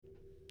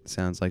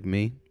Sounds like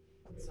me.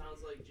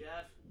 Sounds like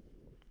Jeff.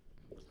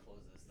 Let's close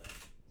this thing.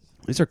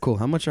 These are cool.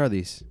 How much are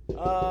these?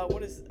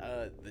 What is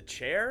the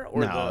chair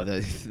or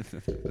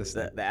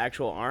the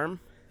actual arm?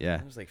 Yeah.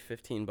 It was like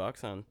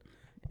 $15 on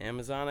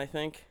Amazon, I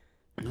think.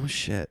 Oh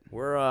shit.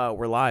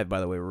 We're live, by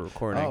the way. We're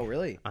recording. Oh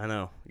really? I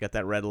know. We got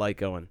that red light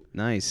going.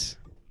 Nice.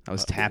 I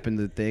was tapping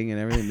the thing and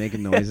everything,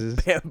 making noises.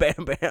 Bam, bam,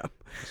 bam.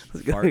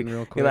 Farting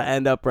real quick. Gonna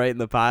end up right in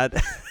the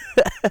pod.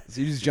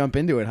 So you just jump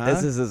into it, huh?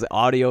 This is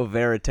audio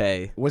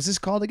verite. What's this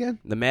called again?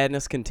 The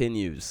madness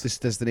continues.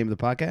 That's the name of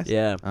the podcast?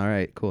 Yeah. All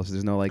right, cool. So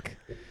there's no like,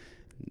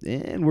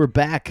 and we're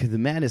back. The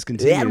madness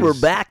continues. And we're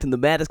back to the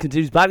madness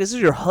continues podcast. This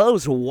is your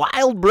host,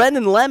 Wild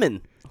Brendan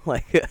Lemon.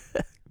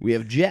 We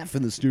have Jeff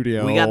in the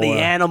studio. We got the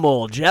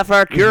animal, Jeff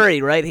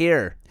Arcuri, right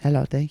here.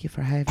 Hello, thank you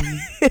for having me.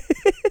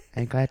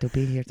 I'm glad to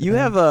be here today.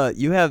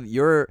 You have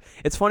your.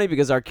 It's funny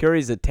because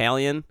Arcuri's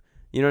Italian.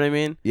 You know what I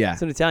mean? Yeah.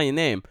 It's an Italian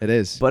name. It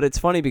is. But it's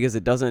funny because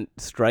it doesn't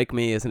strike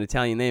me as an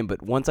Italian name.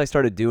 But once I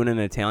started doing an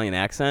Italian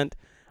accent,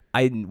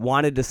 I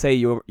wanted to say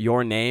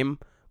your name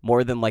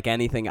more than like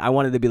anything. I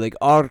wanted to be like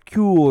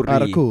Arcuri.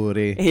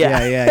 Arcuri.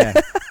 Yeah.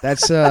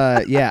 That's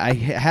I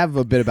have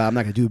a bit about. I'm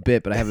not gonna do a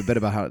bit, but I have a bit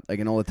about how like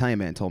an old Italian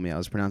man told me I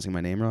was pronouncing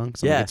my name wrong.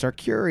 So I'm like, it's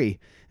Arcuri,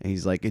 and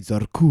he's like, it's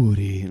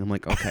Arcuri, and I'm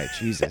like, okay,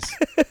 Jesus.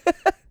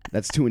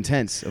 That's too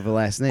intense of a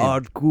last name.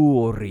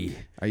 Arcuri.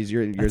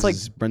 Yours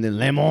is Brendan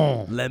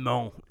Lemon.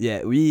 Lemon.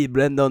 Yeah, oui,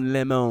 Brendan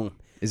Lemon.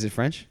 Is it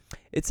French?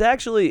 It's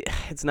actually,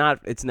 it's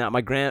not.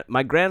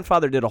 My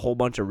grandfather did a whole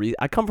bunch of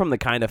I come from the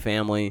kind of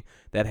family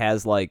that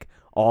has like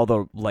all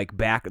the like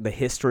the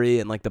history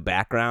and like the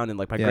background, and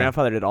like my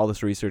grandfather did all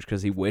this research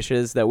because he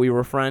wishes that we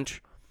were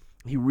French.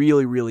 He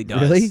really, really does.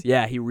 Really?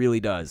 Yeah, he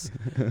really does.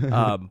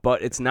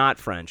 But it's not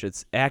French.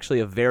 It's actually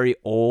a very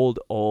old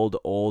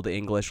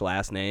English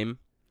last name.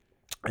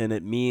 And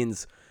it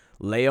means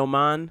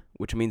Leoman,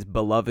 which means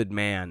beloved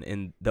man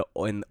in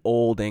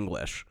Old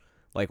English,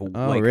 like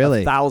really?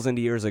 1,000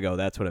 years ago.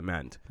 That's what it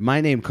meant.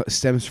 My name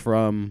stems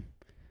from.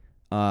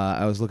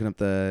 I was looking up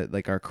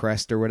our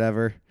crest or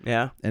whatever.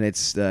 Yeah, and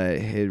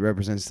it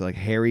represents like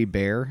hairy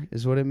bear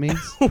is what it means.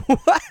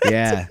 What?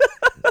 Yeah,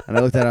 and I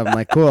looked that up. I'm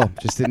like, cool.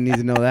 Just didn't need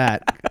to know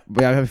that.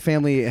 But my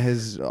family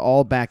has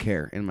all back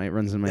hair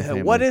runs in my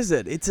family. What is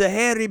it? It's a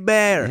hairy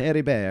bear.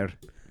 Hairy bear.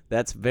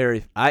 That's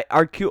very.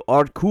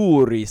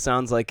 Arcuri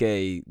sounds like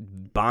a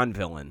Bond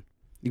villain.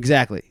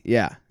 Exactly.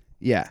 Yeah.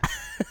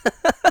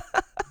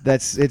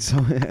 It's.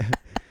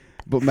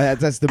 But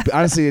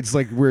honestly, it's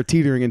like we're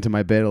teetering into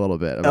my bit a little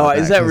bit. Oh,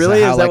 is that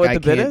really? Is that what the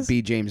bit is? I can't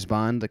be James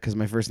Bond because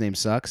my first name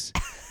sucks.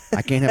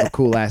 I can't have a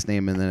cool last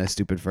name and then a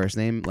stupid first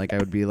name. Like I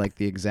would be like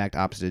the exact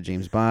opposite of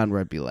James Bond,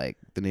 where I'd be like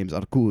the name's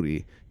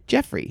Arcuri,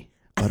 Jeffrey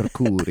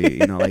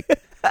Arcuri. Like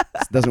it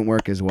doesn't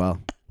work as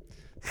well.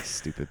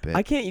 Stupid bit.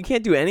 You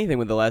can't do anything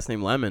with the last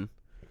name Lemon.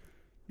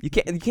 I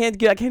can't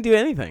do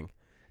anything.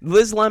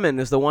 Liz Lemon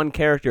is the one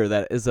character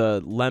that is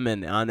a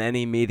lemon on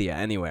any media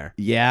anywhere.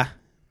 Yeah.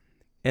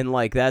 And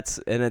that's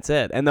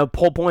it. And the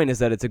whole point is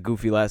that it's a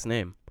goofy last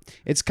name.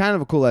 It's kind of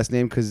a cool last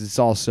name because it's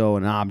also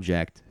an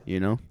object, you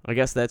know? I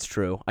guess that's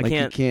true. You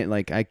can't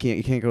go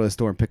to the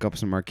store and pick up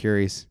some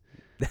Arcuris.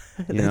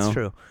 That's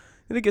true.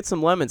 I'm gonna get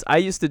some lemons.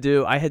 I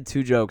had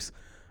two jokes.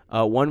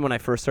 One when I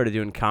first started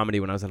doing comedy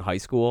when I was in high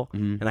school,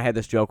 and I had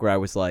this joke where I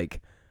was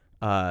like,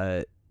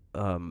 I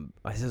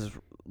says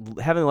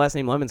having the last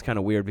name Lemon's kind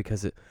of weird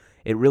because it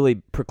really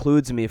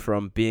precludes me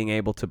from being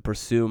able to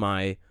pursue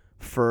my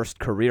first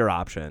career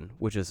option,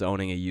 which is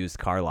owning a used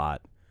car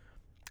lot.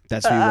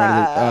 That's what you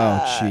wanted to...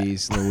 Oh,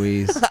 jeez,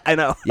 Louise. I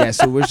know. Yeah,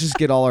 so we'll just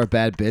get all our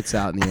bad bits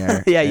out in the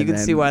air. Yeah, you can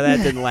see why that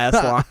didn't last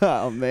long.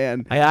 Oh,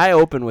 man. I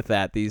open with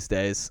that these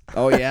days.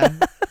 Oh, yeah?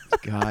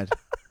 God.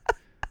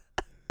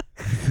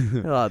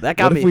 Oh, that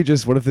got me.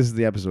 What if this is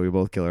the episode we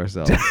both kill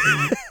ourselves?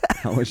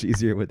 How much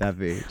easier would that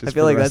be? Just I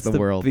feel like that's the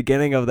world.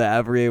 beginning of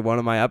every one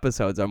of my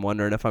episodes. I'm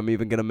wondering if I'm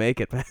even going to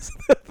make it past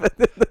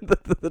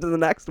the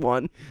next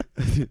one.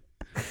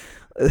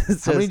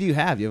 How many do you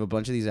have? You have a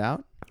bunch of these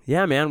out?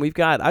 Yeah, man.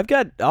 I've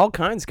got all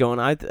kinds going.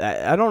 I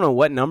don't know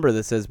what number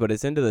this is, but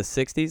it's into the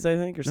 60s, I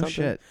think, or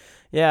something. No shit.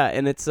 Yeah,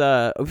 and it's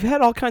we've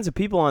had all kinds of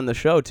people on the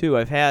show too.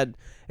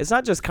 It's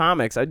not just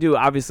comics. I do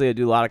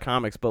a lot of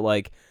comics, but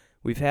like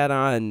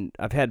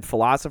I've had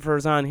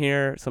philosophers on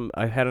here.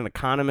 I've had an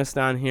economist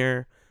on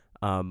here.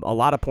 A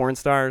lot of porn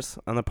stars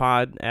on the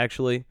pod,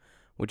 actually,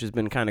 which has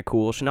been kind of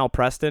cool. Chanel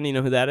Preston, you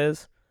know who that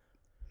is?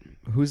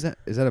 Who's that?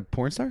 Is that a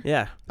porn star?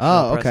 Yeah.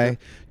 Oh, okay.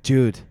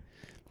 Dude.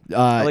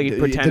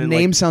 The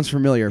name sounds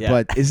familiar,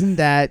 but isn't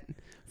that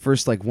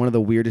first like one of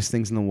the weirdest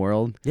things in the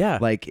world? Yeah.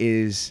 Like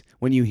is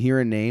when you hear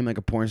a name, like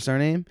a porn star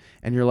name,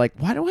 and you're like,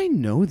 why do I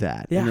know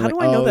that? Yeah, how do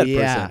I know that person?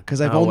 Yeah,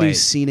 because I've only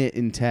seen it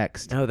in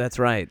text. Oh, that's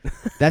right.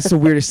 That's the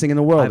weirdest thing in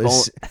the world.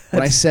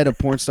 When I said a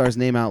porn star's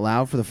name out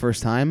loud for the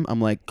first time,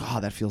 I'm like,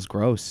 God, that feels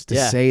gross to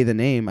say the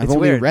name. I've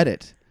only read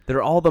it.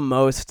 They're all the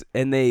most,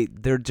 and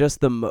they're just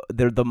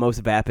they're the most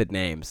vapid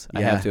names.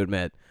 I have to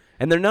admit,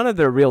 and they're none of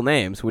their real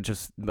names, which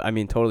is,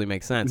 totally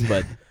makes sense.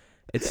 But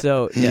It's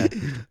so yeah.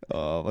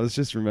 Oh, I was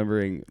just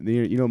remembering.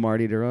 You know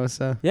Marty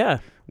DeRosa? Yeah.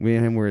 Me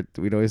and him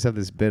we'd always have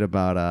this bit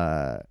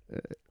about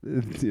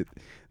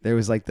there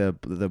was like the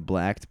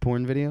blacked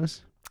porn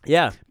videos.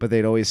 Yeah. But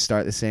they'd always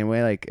start the same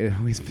way. Like it'd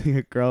always be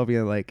a girl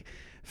being like,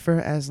 "For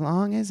as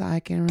long as I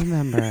can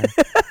remember,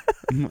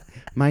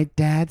 my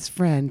dad's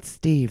friend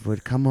Steve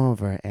would come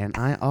over, and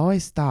I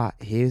always thought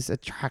he was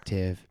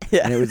attractive."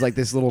 Yeah. And it was like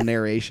this little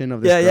narration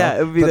of this girl. Yeah.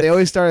 It would be But they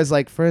always start as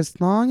like, "For as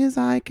long as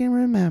I can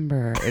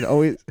remember." It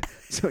always,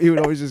 so he would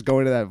always just go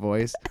into that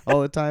voice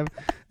all the time,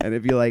 and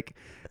it'd be like,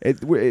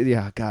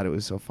 yeah, God, it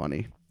was so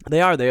funny.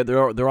 They are.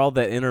 They're all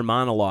that inner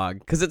monologue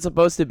because it's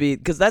supposed to be.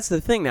 Because that's the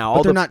thing now.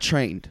 But they're not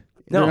trained.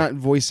 No. They're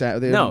not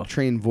they're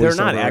trained voice. They're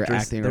not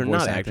actors. Acting They're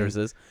not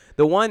actresses.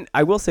 The one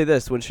I will say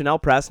this: when Chanel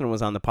Preston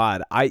was on the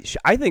pod, I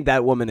think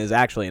that woman is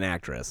actually an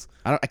actress.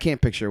 I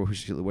can't picture what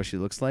she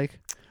looks like,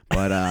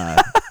 but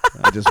I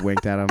just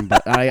winked at him.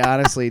 But I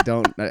honestly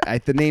don't.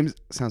 The name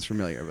sounds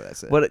familiar, but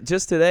that's it. But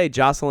just today,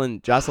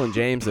 Jocelyn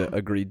James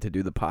agreed to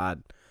do the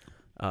pod.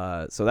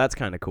 So that's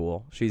kind of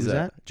cool. She's Who's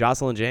that?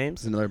 Jocelyn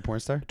James. Is another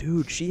porn star?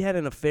 Dude, she had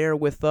an affair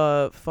with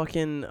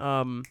fucking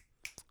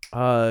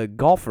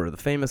golfer, the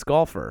famous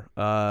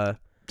golfer.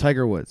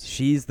 Tiger Woods.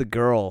 She's the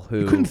girl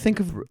who You couldn't think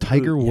of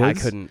Tiger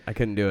Woods? Yeah, I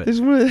couldn't do it.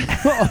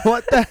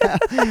 What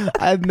the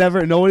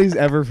hell? Nobody's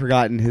ever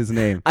forgotten his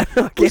name.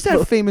 Who's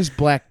that famous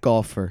black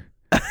golfer?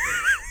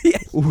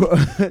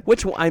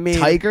 Which one? I mean,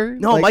 Tiger?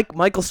 No,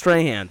 Michael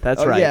Strahan.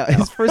 That's right. Yeah,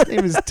 his first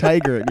name is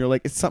Tiger, and you're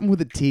like, it's something with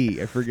a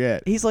T. I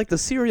forget. He's like the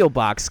cereal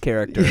box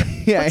character.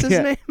 Yeah, What's his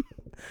name?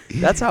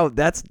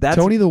 That's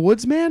Tony the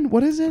Woodsman?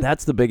 What is it?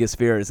 That's the biggest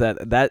fear is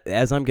that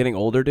as I'm getting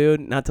older,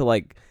 dude, not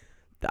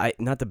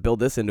to build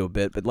this into a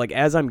bit, but like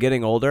as I'm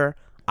getting older,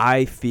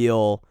 I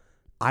feel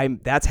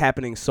that's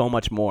happening so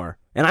much more.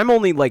 And I'm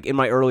only like in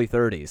my early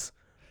 30s.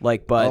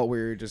 Like but where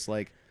you're just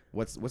like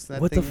what's that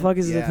what thing? the fuck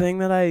is the thing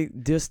that I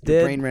just did?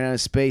 Your brain ran out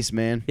of space,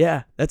 man.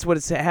 Yeah, that's what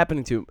it's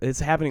happening to. It's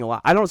happening a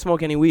lot. I don't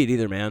smoke any weed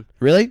either, man.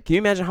 Really? Can you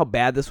imagine how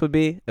bad this would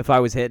be if I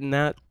was hitting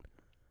that?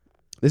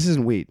 This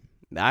isn't weed.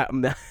 Is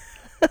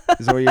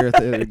that what you're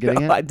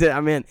getting No, at?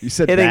 I mean, You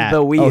said hitting that.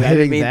 the weed. Oh, I didn't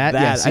hitting mean that?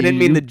 that. Yeah, see, I didn't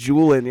mean the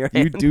jewel in your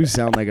hand. You do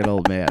sound like an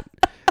old man.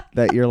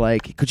 That you're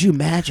like, could you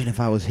imagine if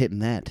I was hitting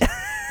that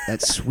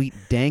sweet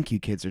dank you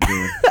kids are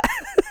doing?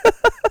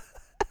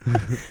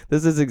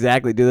 This is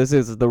exactly, dude. This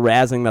is the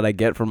razzing that I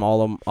get from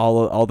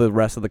all the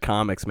rest of the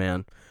comics,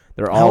 man.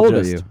 They're all How old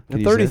just. are you?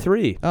 I'm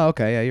 33. Oh,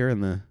 okay. Yeah, you're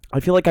in the.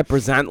 I feel like I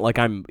present like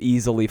I'm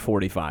easily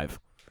 45.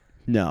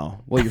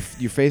 No. Well,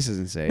 your face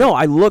doesn't say. No,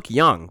 I look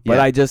young,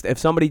 but Yeah. if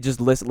somebody just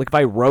listen, like if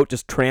I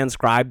just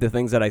transcribed the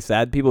things that I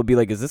said, people would be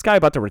like, "Is this guy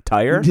about to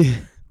retire?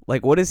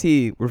 Like, what is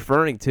he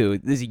referring to?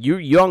 You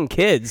young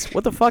kids?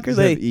 What the fuck are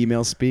they?"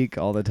 Email speak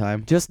all the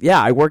time.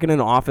 I work in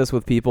an office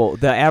with people.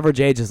 The average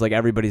age is like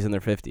everybody's in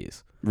their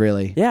 50s.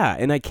 Really? Yeah,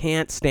 and I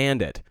can't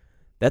stand it.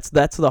 That's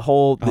the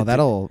whole. Oh,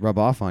 that'll rub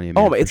off on you,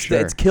 man. It's sure.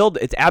 it's killed.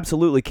 It's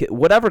absolutely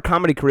whatever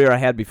comedy career I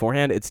had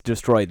beforehand. It's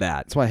destroyed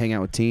that. That's why I hang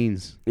out with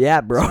teens.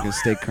 Yeah, bro. So I can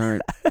stay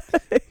current.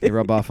 They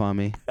rub off on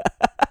me.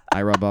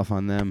 I rub off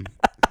on them.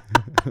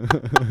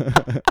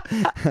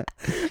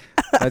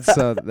 I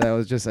said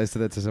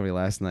that to somebody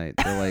last night.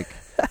 They're like,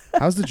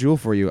 "How's the Juul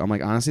for you?" I'm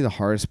like, honestly, the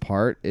hardest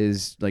part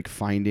is like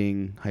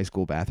finding high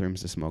school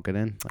bathrooms to smoke it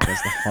in. Like,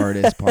 that's the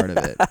hardest part of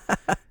it.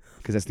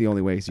 Because that's the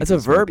only way. That's a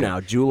verb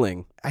now,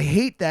 juuling. I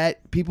hate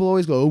that. People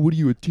always go, "Oh, what are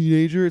you, a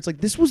teenager?" It's like,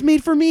 this was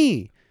made for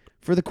me.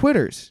 For the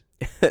quitters.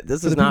 This for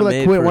is the not people that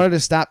made quit for... wanted to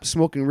stop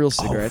smoking real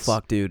cigarettes. Oh,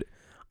 fuck, dude.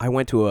 I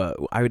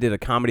did a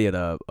comedy at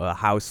a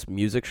house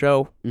music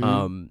show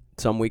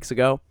some weeks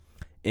ago.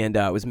 And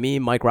it was me,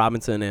 Mike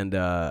Robinson, and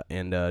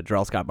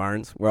Jarrell Scott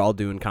Barnes. We're all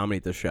doing comedy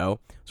at this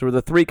show. So we're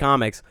the three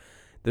comics.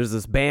 There's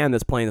this band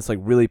that's playing this like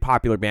really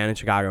popular band in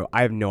Chicago.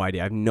 I have no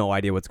idea. I have no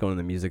idea what's going on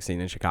in the music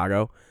scene in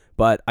Chicago.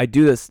 But I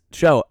do this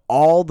show.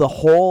 The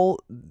whole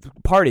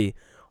party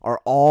are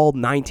all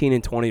 19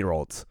 and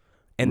 20-year-olds.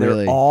 And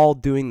they're all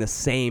doing the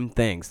same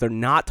things. They're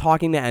not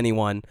talking to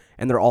anyone,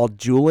 and they're all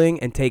juuling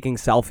and taking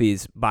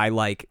selfies by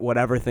like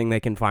whatever thing they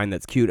can find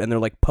that's cute. And they're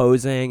like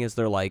posing as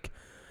they're like,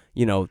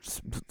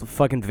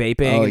 fucking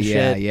vaping and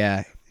shit.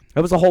 Yeah.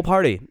 It was a whole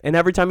party. And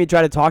every time you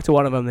try to talk to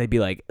one of them, they'd be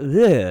like, ugh.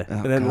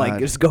 And then like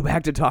just go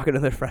back to talking to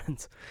their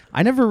friends.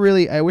 I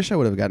wish I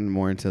would have gotten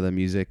more into the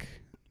music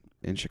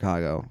in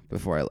Chicago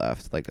before I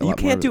left. Like you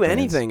can't do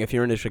anything if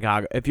you're into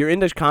Chicago. If you're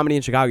into comedy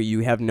in Chicago,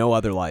 you have no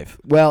other life.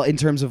 Well, in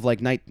terms of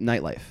like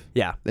nightlife.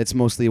 Yeah. That's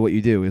mostly what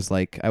you do is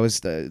like, I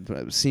was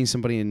seeing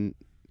somebody in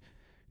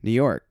New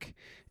York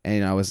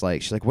and I was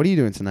like, she's like, "What are you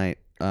doing tonight?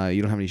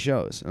 You don't have any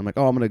shows." And I'm like,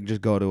 "Oh, I'm going to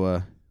just go to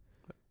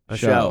a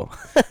show."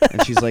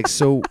 And she's like,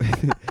 "So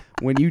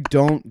when you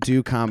don't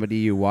do comedy,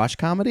 you watch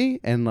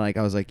comedy?" And like,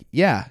 I was like,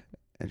 "Yeah."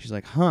 And she's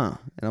like, "Huh?"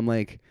 And I'm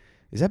like,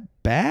 is that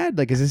bad?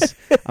 Like, is this?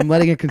 I'm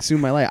letting it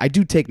consume my life. I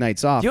do take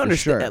nights off. Do you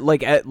understand?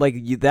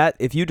 Sure. That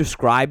if you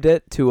described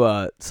it to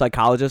a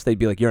psychologist, they'd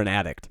be like, "You're an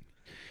addict."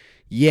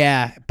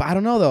 Yeah, but I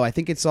don't know though. I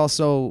think it's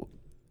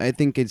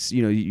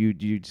you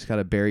just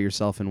gotta bury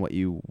yourself in what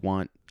you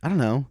want. I don't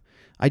know.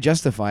 I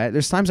justify it.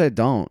 There's times I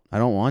don't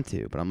want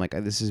to, but I'm like,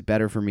 this is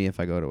better for me if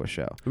I go to a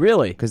show.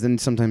 Really? Because then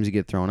sometimes you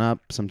get thrown up.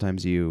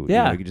 Sometimes you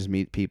can just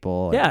meet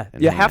people. Yeah.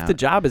 And Yeah. hang Half out. the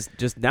job is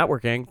just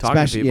networking,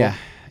 talking to people.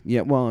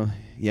 Yeah. Well,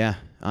 yeah.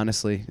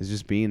 Honestly, it's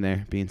just being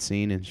there, being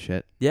seen and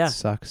shit. Yeah. It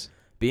sucks.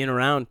 Being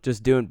around,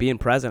 just being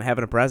present,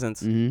 having a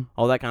presence,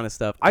 all that kind of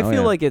stuff. I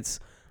feel like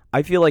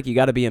you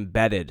got to be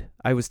embedded.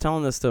 I was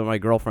telling this to my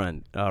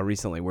girlfriend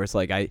recently, where it's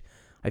like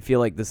I feel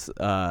like this.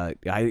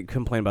 I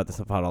complain about this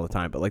about all the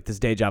time, but like this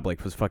day job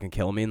like was fucking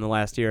killing me in the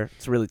last year.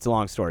 It's a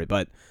long story,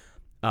 but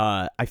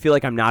I feel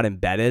like I'm not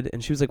embedded.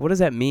 And she was like, "What does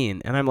that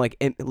mean?" And I'm like,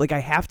 I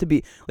have to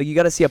be like, you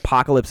got to see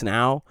Apocalypse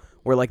Now,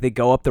 where like they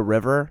go up the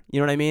river.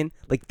 You know what I mean?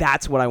 Like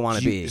that's what I want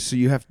to be. So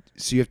you have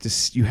to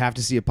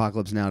see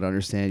Apocalypse Now to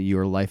understand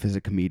your life as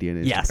a comedian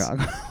in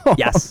Chicago.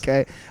 Yes.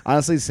 Okay.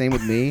 Honestly, same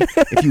with me.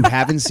 If you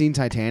haven't seen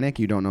Titanic,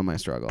 you don't know my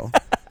struggle.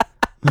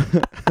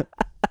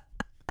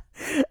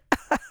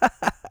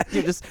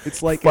 You're just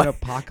it's like an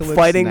apocalypse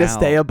fighting now. to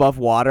stay above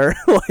water.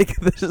 Like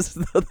this is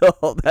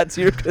that's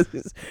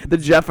the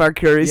Jeff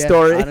Arcuri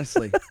story.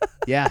 Honestly,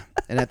 yeah.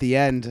 And at the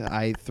end,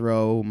 I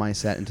throw my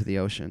set into the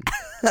ocean.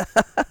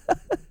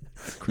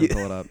 Crinkle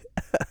it up.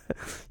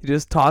 You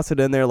just toss it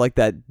in there like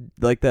that,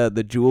 like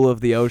the jewel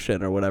of the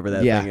ocean or whatever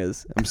that thing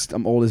is.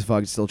 I'm old as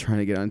fuck, still trying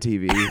to get on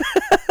TV.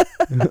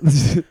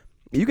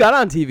 You got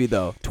on TV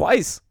though,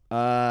 twice.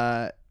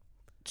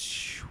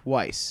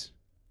 Twice.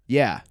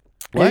 Yeah.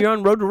 What? You're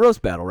on Road to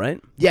Roast Battle, right?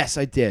 Yes,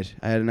 I did.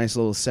 I had a nice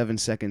little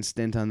 7-second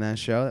stint on that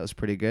show. That was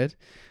pretty good.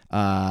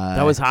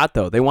 That was hot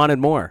though. They wanted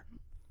more.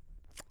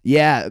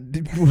 Yeah.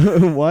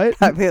 What?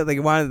 I mean, they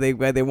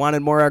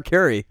wanted more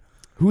Arcuri.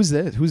 Who's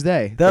this? Who's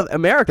they?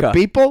 America. The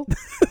people?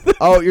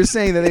 Oh, you're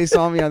saying that they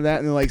saw me on that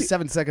and they're like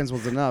 7 seconds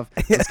was enough.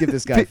 Let's give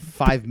this guy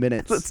 5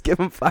 minutes. Let's give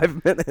him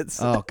 5 minutes.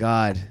 Oh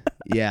God.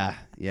 Yeah.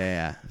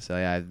 So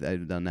yeah,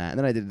 I've done that, and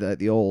then I did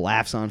the old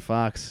Laughs on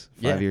Fox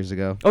 5 years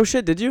ago. Oh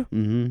shit, did you?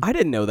 Mm-hmm. I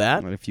didn't know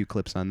that. I had a few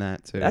clips on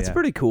that too. That's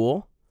pretty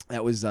cool.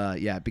 That was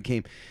it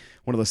became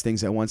one of those things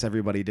that once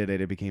everybody did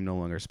it, it became no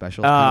longer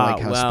special. Kind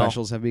of like how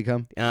specials have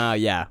become.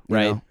 Yeah,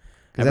 right.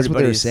 Because that's what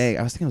they were saying.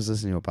 I was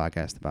listening to a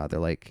podcast about. They're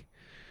like,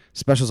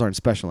 specials aren't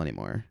special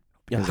anymore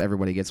because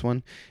everybody gets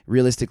one.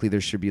 Realistically,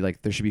 there should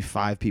be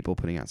 5 people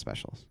putting out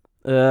specials.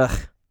 Ugh.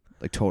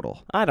 Like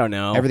total. I don't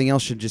know. Everything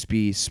else should just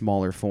be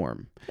smaller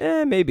form.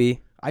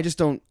 Maybe. I just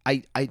don't.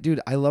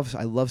 Dude, I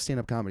love stand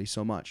up comedy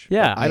so much.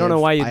 Yeah, I don't know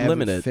why you'd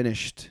limit it.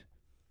 Finished.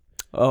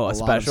 A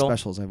special? Lot of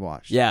specials I've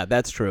watched. Yeah,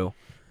 that's true.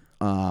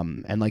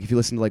 And like if you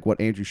listen to like what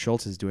Andrew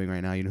Schultz is doing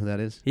right now, you know who that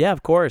is? Yeah,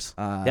 of course.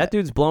 That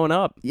dude's blowing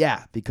up.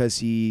 Yeah, because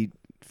he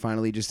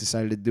finally just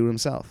decided to do it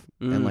himself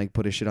and like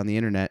put his shit on the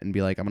internet and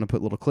be like, I'm gonna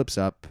put little clips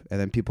up and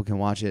then people can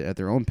watch it at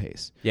their own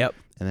pace. Yep.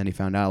 And then he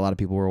found out a lot of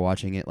people were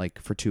watching it like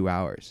for 2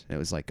 hours. And it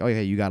was like, oh yeah,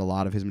 you got a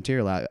lot of his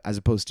material out, as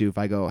opposed to if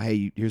I go,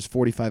 hey, here's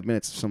 45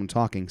 minutes of someone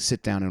talking,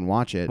 sit down and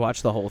watch it.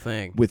 Watch the whole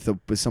thing with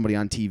somebody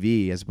on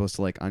TV as opposed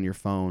to like on your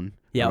phone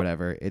or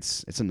whatever.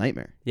 It's a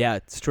nightmare. Yeah,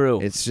 it's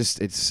true. It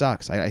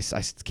sucks. I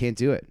can't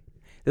do it.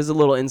 This is a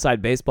little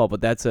inside baseball,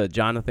 but that's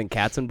Jonathan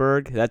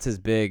Katzenberg. That's his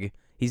big.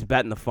 He's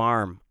betting the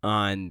farm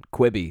on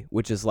Quibi,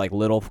 which is like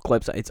little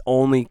clips. You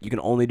can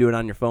only do it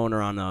on your phone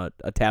or on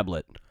a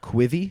tablet.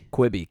 Quibi?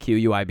 Quibi,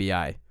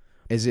 Quibi.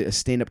 Is it a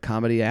stand-up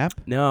comedy app?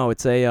 No,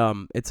 it's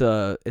an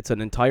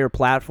entire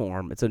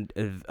platform. It's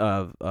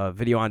a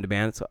video on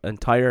demand. It's an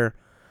entire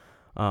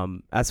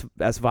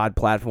SVOD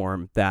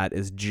platform that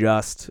is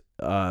just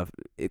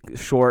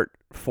short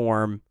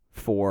form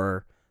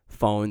for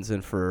phones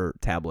and for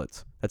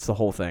tablets. That's the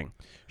whole thing.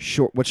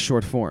 What's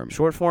short form?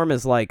 Short form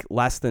is like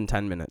less than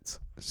 10 minutes.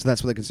 So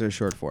that's what they consider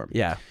short form.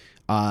 Yeah.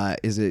 Can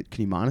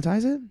you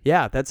monetize it?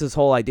 Yeah, that's his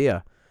whole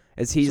idea.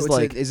 Is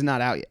is it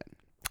not out yet?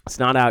 It's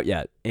not out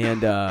yet,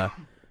 and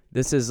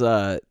this is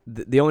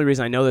the only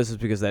reason I know this is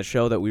because that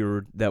show that we were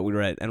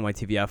at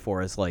NYTVF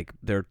for is like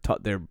their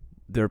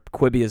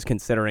Quibi is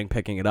considering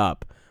picking it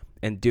up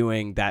and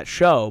doing that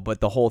show, but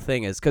the whole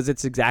thing is because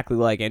it's exactly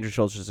like Andrew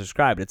Schultz just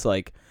described. It's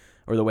like,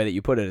 or the way that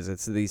you put it is,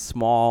 it's these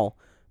small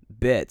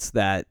bits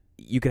that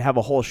you could have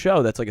a whole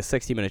show that's like a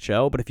 60-minute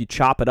show, but if you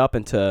chop it up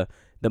into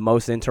the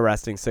most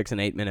interesting 6 and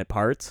 8 minute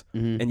parts,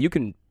 and you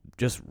can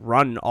just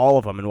run all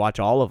of them and watch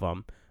all of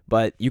them,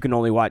 but you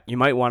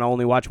might want to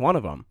only watch one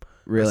of them,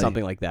 really, or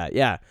something like that.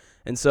 Yeah.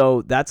 And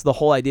so that's the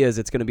whole idea, is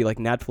it's going to be like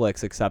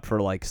Netflix except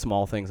for like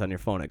small things on your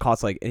phone. It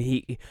costs like,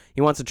 he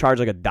wants to charge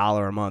like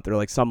 $1 a month or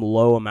like some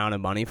low amount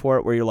of money for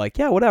it, where you're like,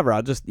 yeah, whatever,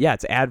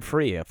 it's ad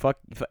free.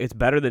 It's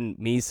better than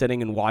me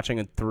sitting and watching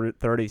a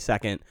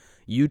 30-second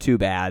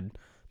YouTube ad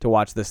to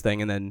watch this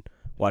thing and then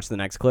watch the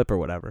next clip or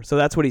whatever. So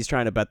that's what he's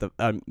trying to bet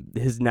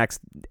his next,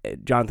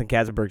 Jonathan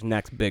Katzenberg's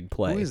next big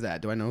play. Who is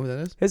that? Do I know who that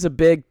is? He's a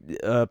big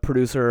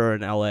producer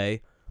in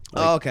L.A.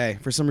 Okay.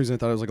 For some reason, I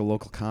thought it was like a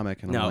local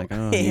comic, and I'm like,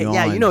 oh,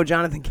 yeah, you know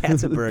Jonathan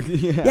Katzenberg.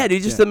 yeah,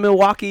 dude, just the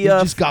Milwaukee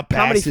just got back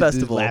Comedy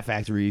Festival, Laugh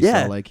Factory.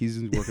 Yeah, so like he's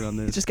working on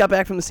this. He just got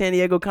back from the San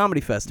Diego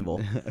Comedy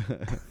Festival.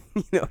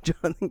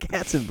 Jonathan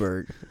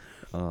Katzenberg.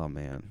 Oh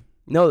man.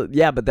 No,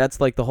 yeah, but that's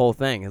like the whole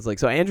thing. It's like,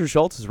 so Andrew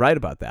Schultz is right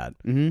about that.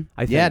 Mm-hmm.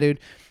 I think. Yeah, dude.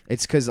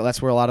 It's because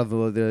that's where a lot of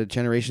the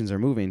generations are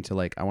moving to.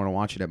 Like, I want to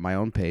watch it at my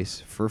own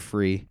pace for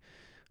free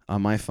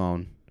on my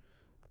phone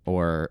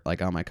or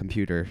like on my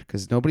computer.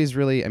 Because nobody's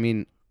really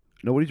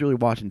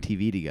watching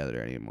TV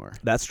together anymore.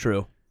 That's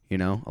true. You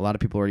know, a lot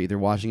of people are either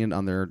watching it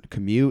on their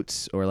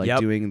commutes or like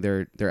doing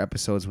their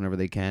episodes whenever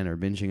they can or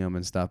binging them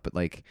and stuff. But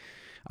like,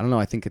 I don't know.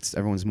 I think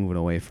everyone's moving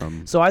away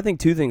from. So I think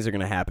two things are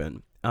going to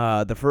happen.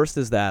 The first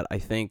is that I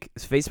think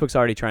Facebook's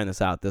already trying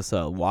this out. This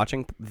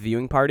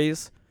viewing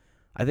parties.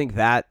 I think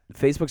that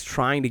Facebook's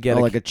trying to get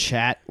like a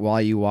chat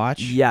while you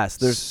watch.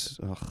 Yes,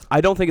 I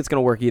don't think it's going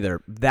to work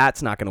either.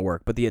 That's not going to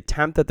work. But the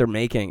attempt that they're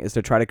making is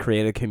to try to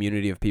create a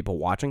community of people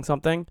watching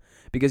something,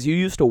 because you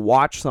used to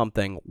watch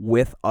something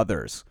with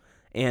others,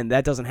 and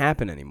that doesn't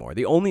happen anymore.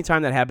 The only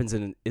time that happens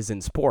is in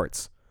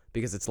sports,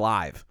 because it's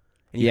live,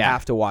 and you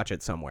have to watch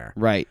it somewhere.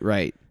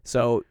 Right.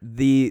 So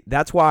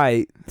that's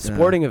why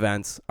sporting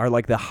events are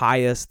like the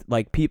highest.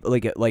 Like people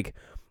like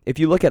if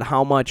you look at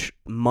how much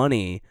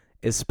money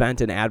is spent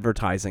in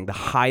advertising, the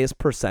highest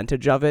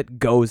percentage of it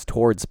goes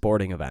towards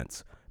sporting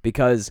events,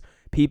 because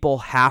people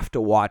have to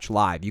watch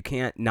live. You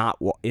can't not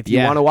if you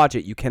want to watch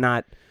it, you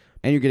cannot.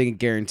 And you're getting a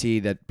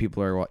guarantee that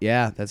people are.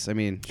 Yeah,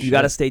 you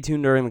got to stay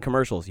tuned during the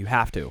commercials. You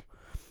have to.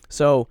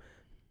 So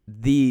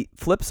the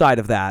flip side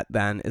of that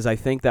then is, I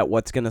think that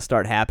what's going to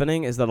start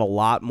happening is that a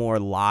lot more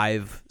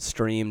live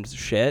streamed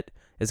shit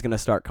is going to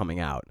start coming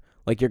out.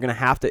 Like, you're gonna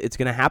have to. It's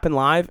gonna happen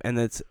live,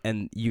 and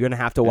you're gonna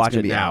have to watch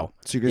it now. Out.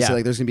 So you're gonna say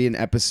like there's gonna be an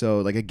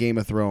episode like a Game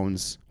of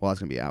Thrones. Well, it's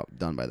gonna be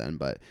done by then.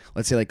 But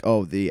let's say like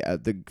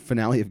the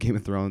finale of Game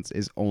of Thrones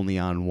is only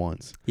on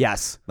once.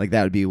 Yes, like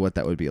that would be what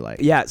that would be like.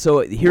 Yeah.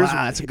 So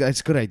that's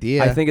a good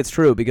idea. I think it's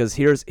true, because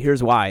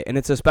here's why, and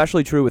it's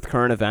especially true with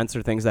current events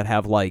or things that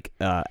have like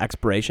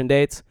expiration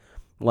dates,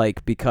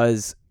 like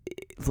because,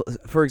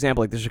 for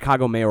example, like the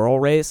Chicago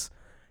mayoral race,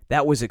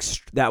 that was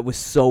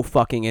so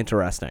fucking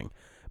interesting.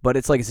 But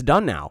it's like it's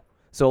done now.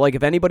 So like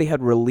if anybody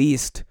had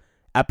released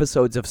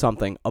episodes of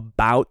something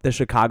about the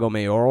Chicago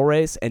mayoral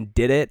race and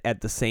did it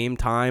at the same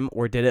time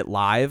or did it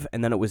live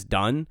and then it was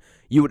done,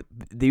 you would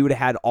have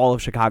had all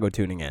of Chicago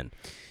tuning in.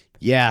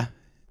 Yeah.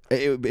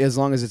 As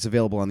long as it's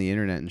available on the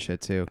internet and shit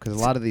too, because a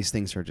lot of these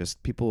things are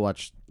just people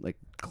watch like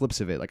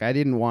clips of it. Like I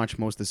didn't watch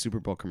most of the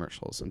Super Bowl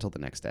commercials until the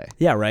next day.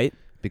 Yeah, right.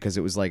 Because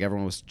it was like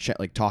everyone was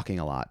talking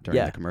a lot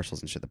during the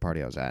commercials and shit. The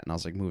party I was at, and I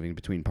was like moving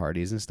between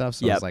parties and stuff.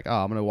 So I was like,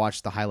 oh, I'm gonna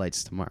watch the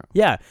highlights tomorrow.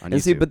 Yeah, and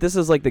see, but this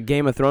is like the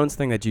Game of Thrones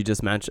thing that you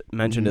just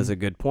mentioned is a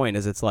good point.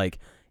 Is it's like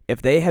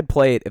if they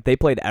played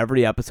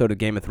every episode of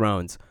Game of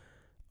Thrones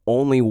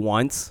only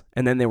once,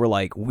 and then they were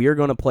like, we're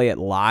gonna play it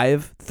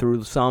live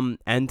through some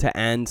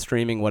end-to-end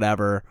streaming,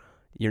 whatever.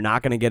 You're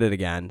not gonna get it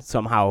again.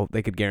 Somehow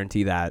they could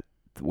guarantee that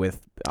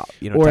with or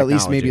technology. At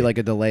least maybe like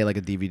a delay, like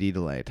a DVD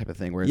delay type of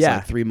thing, where it's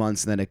like 3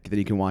 months and then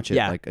you can watch it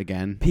like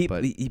again.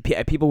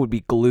 People would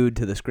be glued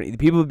to the screen.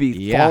 People would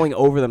be falling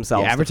over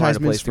themselves. Advertisements to find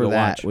a place for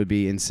that watch. would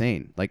be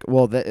insane. Like,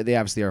 well, they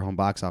obviously are home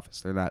box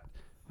office. They're not.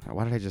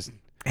 Why did I just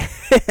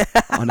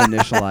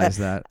uninitialize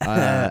that?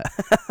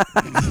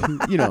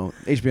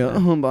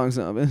 HBO home box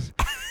office.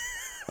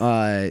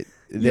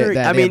 You're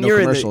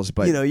commercials,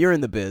 but you're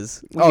in the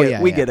biz.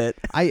 We get it.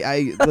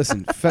 I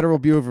listen. Federal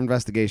Bureau of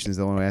Investigation is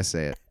the only way I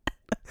say it.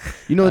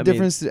 You know the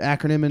difference to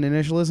acronym and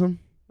initialism?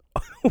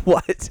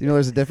 What? You know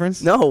there's a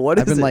difference? No, what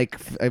is it?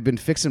 I've been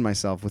fixing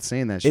myself with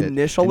saying that shit.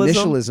 Initialism?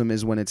 Initialism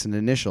is when it's an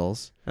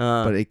initials,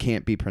 but it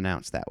can't be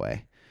pronounced that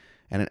way.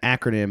 And an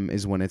acronym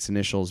is when it's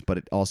initials, but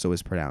it also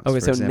is pronounced. Okay,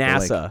 For so example,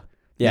 NASA.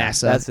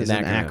 NASA that's is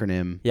an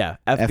acronym. Yeah,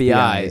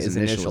 FBI is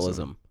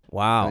initialism.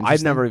 Wow,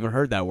 I've never even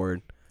heard that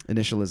word.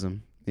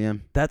 Initialism. Yeah.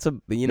 That's what?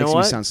 Makes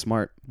me sound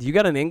smart. You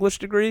got an English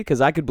degree? Because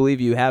I could believe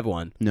you have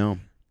one. No,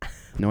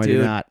 I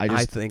do not.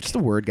 I think just a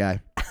word guy.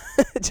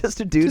 Just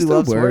a dude who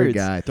loves words. Word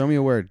guy. Throw me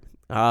a word.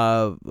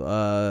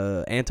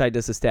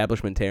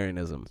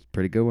 Anti-disestablishmentarianism.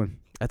 Pretty good one.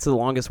 That's the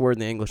longest word in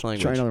the English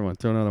language. Try another one.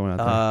 Throw another one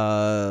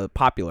out there.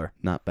 Popular.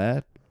 Not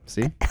bad.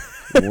 See?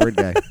 Word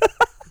guy.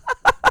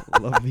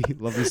 Love me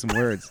some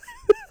words.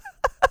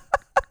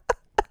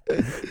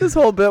 This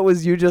whole bit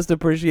was you just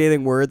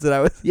appreciating words that I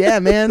was. Yeah,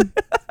 man.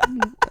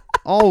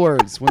 All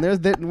words. When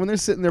they're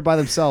sitting there by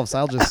themselves,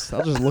 I'll just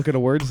look at a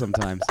word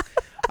sometimes.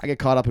 I get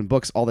caught up in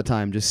books all the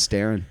time, just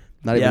staring,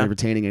 not even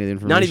retaining any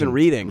information. Not even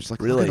reading. I'm just like,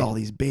 really? Look at all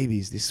these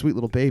babies, these sweet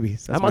little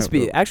babies. That must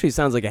be actually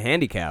sounds like a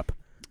handicap.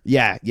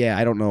 Yeah.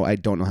 I don't know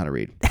how to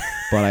read,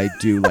 but I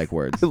do like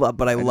words. I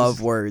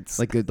love words.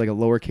 Like a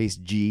lowercase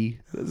g.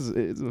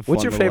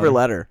 What's your favorite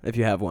letter, if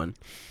you have one?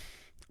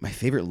 My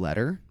favorite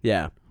letter?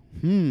 Yeah.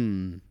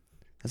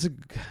 That's I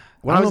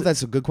don't know if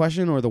that's a good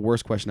question or the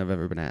worst question I've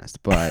ever been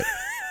asked, but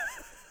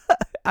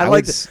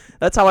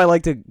that's how I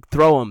like to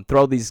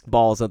throw these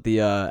balls at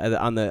the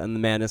on the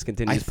Madness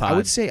Continues pod. I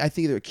would say I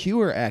think either Q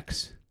or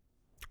X.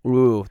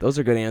 Ooh, those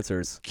are good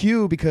answers.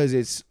 Q because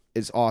it's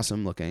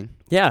awesome looking.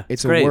 Yeah,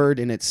 it's great. A word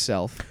in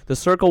itself. The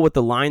circle with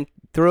the line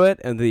through it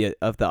and the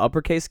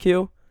uppercase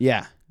Q.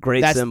 Yeah,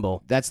 great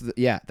symbol. That's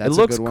it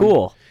looks a good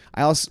cool. One.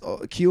 I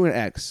also Q and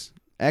X.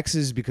 X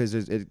is because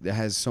it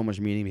has so much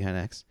meaning behind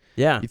X.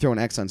 Yeah. You throw an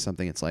X on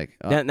something, it's like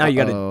Now you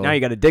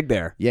gotta dig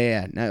there.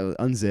 Yeah. Now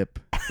unzip.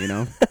 You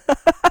know.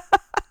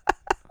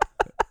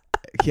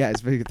 Yeah,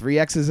 it's been 3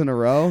 X's in a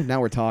row. Now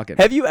we're talking.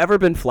 Have you ever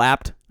been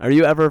flapped? Are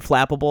you ever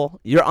flappable?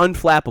 You're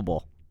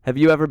unflappable. Have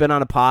you ever been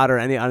on a pod or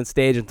on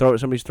stage and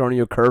somebody's throwing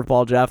you a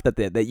curveball, Jeff?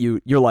 That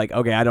you're like,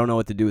 okay, I don't know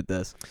what to do with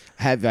this.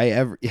 Have I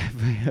ever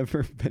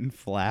been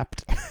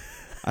flapped?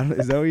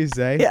 Is that what you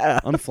say? Yeah.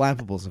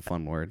 Unflappable is a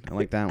fun word. I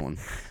like that one.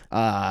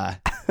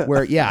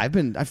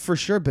 I've for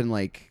sure been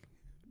like,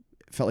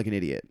 felt like an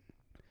idiot.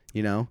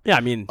 You know? Yeah,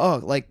 I mean. Oh,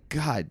 like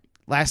God!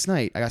 Last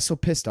night I got so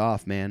pissed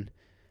off, man.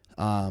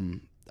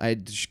 I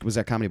was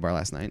at Comedy Bar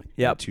last night.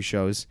 Yep. 2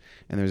 shows,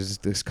 and there's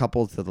this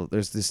couple.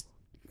 There's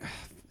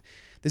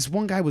this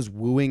one guy was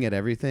wooing at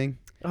everything.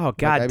 Oh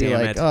God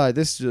damn it! Oh,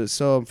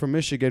 so I'm from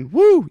Michigan.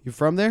 Woo! You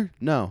from there?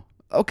 No.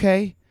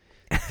 Okay.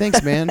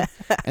 Thanks, man.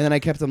 And then I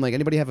kept him like,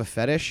 anybody have a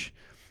fetish?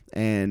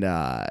 And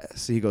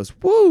so he goes,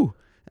 woo!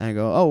 And I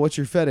go, oh, what's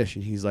your fetish?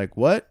 And he's like,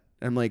 what?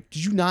 And I'm like,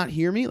 did you not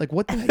hear me? Like,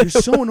 what the heck? You're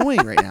so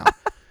annoying right now.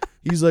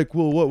 He's like,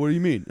 well, what do you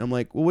mean? I'm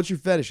like, well, what's your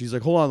fetish? He's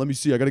like, hold on, let me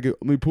see.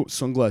 Let me put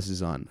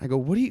sunglasses on. I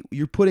go,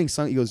 you're putting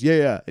he goes,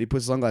 yeah. And he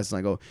puts sunglasses on.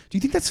 I go, do you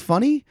think that's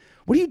funny?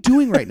 What are you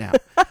doing right now?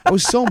 I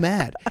was so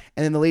mad.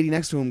 And then the lady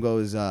next to him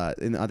goes,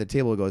 in the other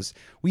table goes,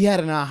 we had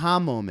an aha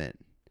moment.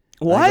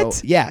 What? Go,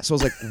 yeah. So I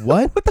was like,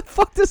 what? What the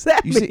fuck does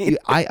that mean?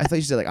 I thought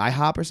you said like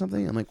IHOP or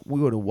something. I'm like, we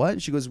go to what?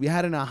 And she goes, we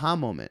had an aha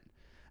moment.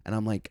 And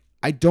I'm like,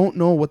 I don't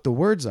know what the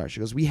words are.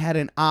 She goes, we had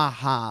an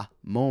aha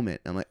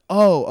moment. I'm like,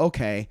 oh,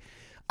 okay.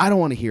 I don't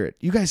want to hear it.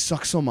 You guys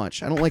suck so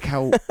much. I don't like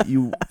how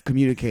you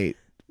communicate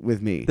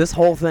with me. This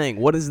whole thing.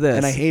 What is this?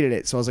 And I hated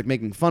it. So I was like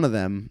making fun of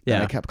them. Yeah.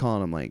 And I kept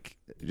calling them like,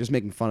 just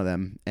making fun of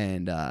them.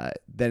 And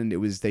then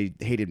they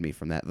hated me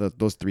from that.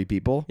 Those 3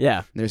 people. Yeah.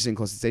 And they were sitting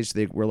close to the stage. So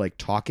they were like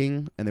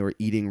talking and they were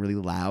eating really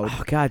loud.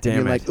 Oh, God damn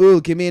and it. like,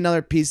 ooh, give me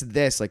another piece of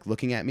this. Like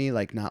looking at me,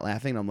 like not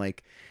laughing. And I'm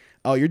like,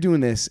 oh, you're doing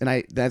this.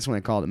 And that's when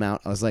I called him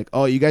out. I was like,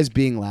 oh, you guys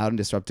being loud and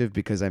disruptive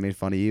because I made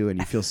fun of you and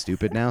you feel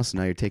stupid now. So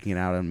now you're taking it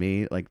out on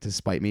me. Like to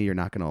spite me, you're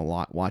not going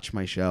to watch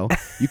my show.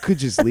 You could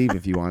just leave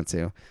if you want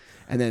to.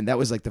 And then that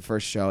was like the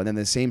first show. And then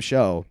the same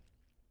show,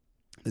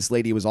 this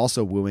lady was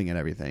also wooing and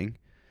everything.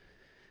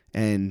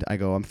 And I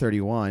go, I'm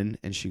 31.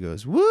 And she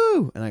goes,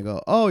 woo. And I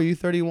go, oh, are you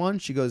 31?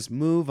 She goes,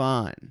 move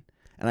on.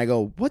 And I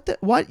go,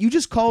 what? You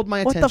just called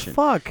my attention. What the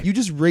fuck? You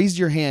just raised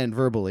your hand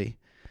verbally.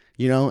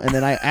 You know, and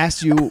then I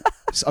asked you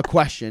a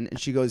question, and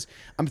she goes,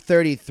 I'm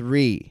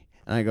 33.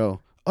 And I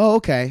go, oh,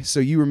 okay. So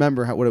you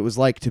remember what it was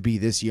like to be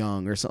this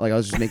young or something. Like I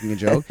was just making a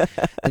joke.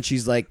 And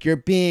she's like, you're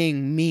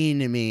being mean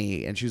to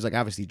me. And she was like,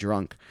 obviously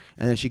drunk.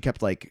 And then she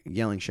kept like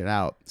yelling shit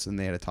out. So then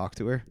they had to talk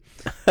to her.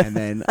 And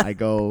then I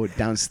go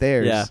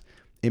downstairs. Yeah.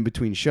 In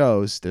between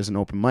shows, there's an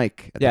open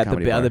mic at the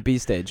Comedy Bar. At the B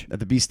stage. At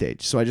the B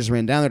stage. So I just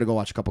ran down there to go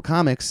watch a couple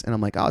comics, and I'm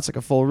like, oh, it's like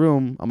a full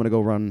room. I'm going to go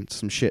run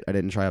some shit I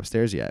didn't try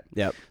upstairs yet.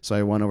 Yep. So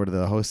I went over to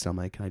the host, and I'm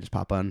like, can I just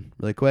pop on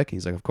really quick?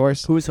 He's like, of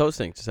course. Who's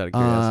hosting? Just out of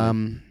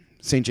curiosity.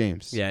 St.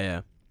 James.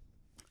 Yeah.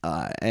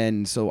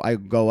 And so I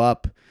go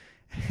up,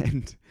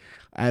 and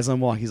as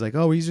I'm walking, he's like,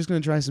 oh, he's just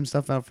going to try some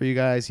stuff out for you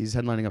guys. He's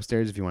headlining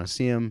upstairs if you want to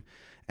see him.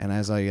 And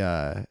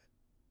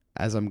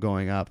as I'm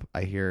going up,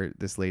 I hear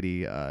this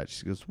lady.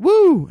 She goes,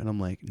 "Woo!" And I'm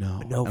like,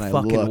 "No, and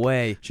fucking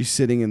way." She's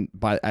sitting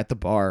at the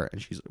bar,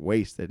 and she's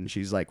wasted, and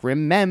she's like,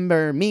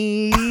 "Remember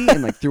me?"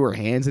 and like threw her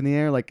hands in the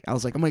air. Like I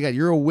was like, "Oh my God,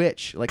 you're a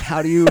witch! Like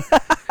how do you?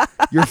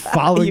 You're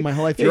following my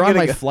whole life. You're on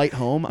my flight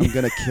home. I'm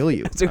gonna kill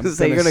you. I'm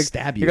gonna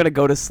stab you. You're gonna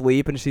go to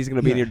sleep, and she's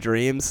gonna be in your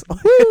dreams.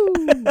 Woo!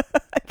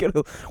 You're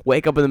gonna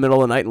wake up in the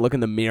middle of the night and look in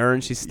the mirror,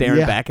 and she's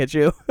staring back at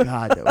you.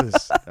 God,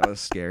 that was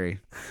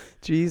scary.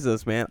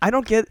 Jesus, man. I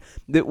don't get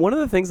that. One of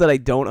the things that I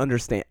don't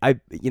understand,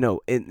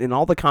 in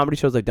all the comedy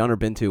shows I've done or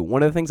been to,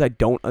 one of the things I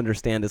don't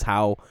understand is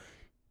how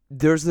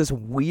there's this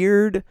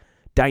weird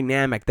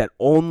dynamic that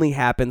only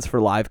happens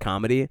for live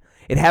comedy.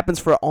 It happens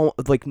for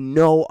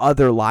no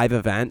other live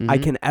event I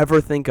can ever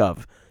think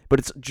of. But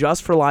it's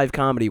just for live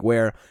comedy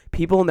where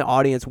people in the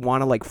audience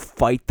want to like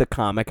fight the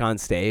comic on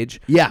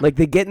stage. Yeah. Like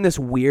they get in this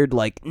weird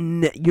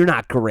you're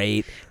not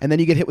great. And then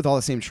you get hit with all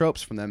the same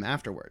tropes from them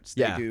afterwards.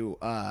 Yeah. They do,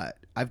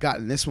 I've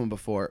gotten this one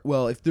before.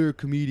 Well, if they're a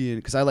comedian,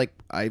 because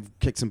I've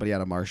kicked somebody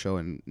out of our show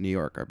in New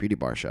York, our beauty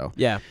bar show.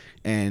 Yeah.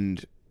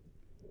 And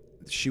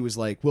she was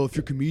like, well, if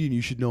you're a comedian,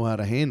 you should know how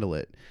to handle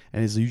it.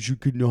 And it's like, you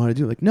should know how to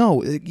do it. Like,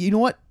 no, you know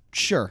what?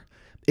 Sure.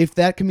 If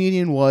that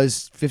comedian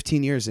was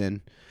 15 years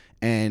in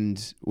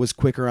and was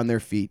quicker on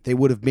their feet, they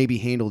would have maybe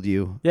handled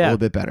you a little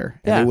bit better.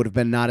 And they would have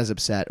been not as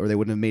upset, or they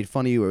wouldn't have made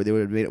fun of you, or they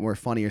would have made it more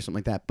funny or something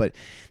like that. But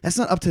that's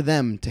not up to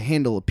them to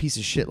handle a piece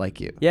of shit like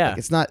you. Yeah. Like,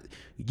 it's not,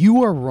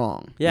 you are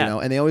wrong. Yeah. You know?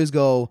 And they always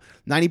go,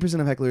 90%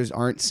 of hecklers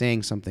aren't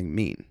saying something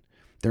mean.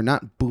 They're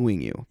not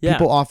booing you. Yeah.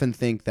 People often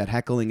think that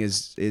heckling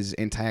is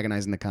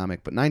antagonizing the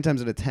comic, but 9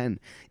 times out of 10,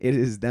 it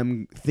is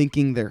them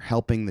thinking they're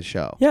helping the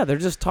show. Yeah, they're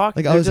just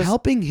talking. Like, I was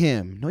helping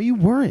him. No, you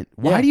weren't.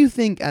 Why Yeah. do you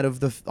think out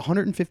of the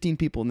 115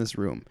 people in this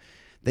room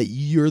that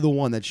you're the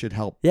one that should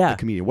help the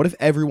comedian. What if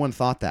everyone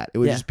thought that? It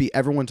would just be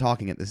everyone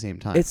talking at the same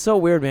time. It's so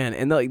weird, man.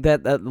 And like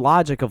that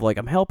logic of like,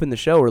 I'm helping the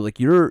show, or like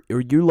you're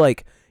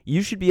like,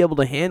 you should be able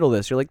to handle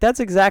this. You're like, that's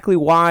exactly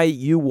why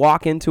you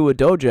walk into a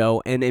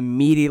dojo and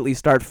immediately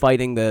start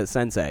fighting the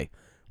sensei.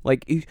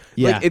 Like,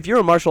 like if you're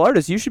a martial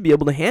artist, you should be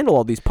able to handle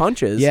all these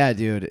punches. Yeah,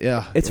 dude.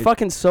 Yeah, it's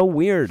fucking so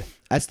weird.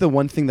 That's the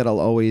one thing that I'll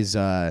always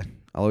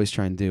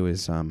try and do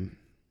is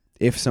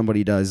if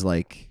somebody does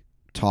like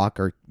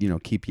talk or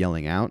keep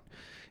yelling out,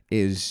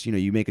 is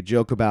you make a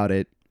joke about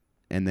it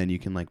and then you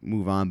can like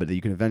move on, but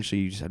you can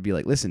eventually just be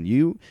like,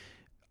 listen,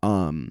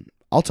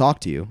 I'll talk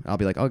to you. I'll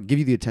be like, I'll give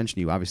you the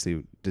attention you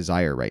obviously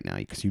desire right now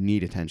because you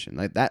need attention.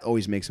 Like that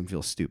always makes them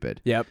feel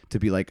stupid. Yep. To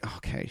be like,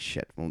 okay,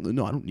 shit. Well,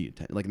 no, I don't need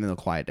attention. Like, and then they'll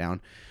quiet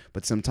down.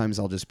 But sometimes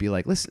I'll just be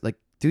like, listen, like,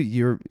 dude,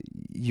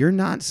 you're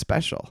not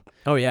special.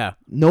 Oh yeah.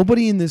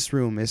 Nobody in this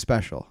room is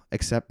special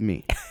except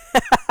me.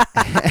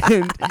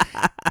 And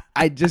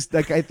I just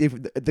like if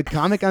the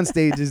comic on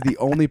stage is the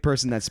only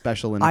person that's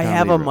special in. I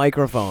have a room.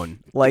 Microphone.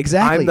 Like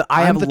exactly.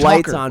 I have the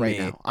lights on right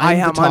me. now. I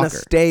am on a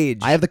stage.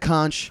 I have the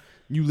conch.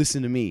 You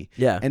listen to me.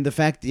 Yeah. And the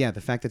fact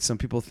that some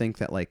people think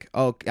that like,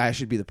 oh, I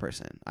should be the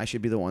person. I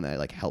should be the one that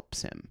like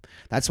helps him.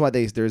 That's why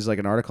there's like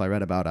an article I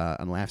read about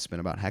on Laughspin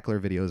about heckler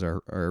videos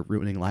are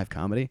ruining live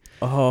comedy.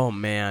 Oh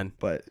man.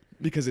 But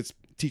because it's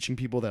teaching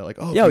people that like,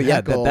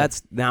 oh,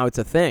 that's now it's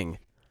a thing.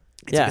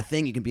 It's like a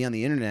thing. You can be on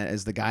the internet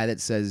as the guy that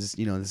says,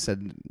 that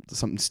said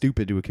something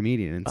stupid to a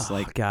comedian. It's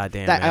like,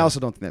 goddamn. I also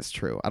don't think that's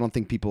true. I don't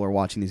think people are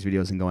watching these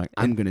videos and going,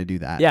 I'm going to do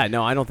that. Yeah,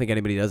 no, I don't think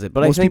anybody does it.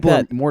 But most I think people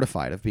that are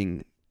mortified of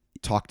being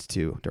talked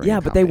to during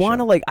a but they want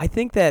to like, I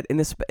think that in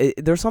this,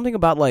 there's something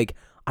about like,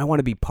 I want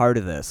to be part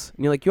of this.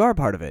 And you're like, you are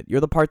part of it.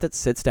 You're the part that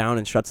sits down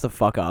and shuts the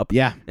fuck up.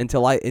 Yeah.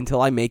 Until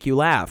I make you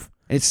laugh.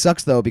 It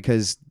sucks though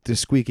because the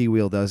squeaky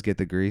wheel does get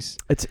the grease.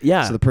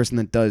 So the person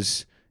that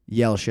does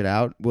yell shit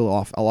out,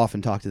 I'll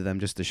often talk to them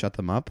just to shut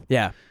them up.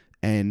 Yeah.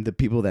 And the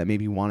people that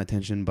maybe want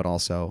attention but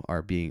also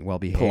are being well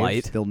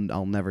behaved, polite,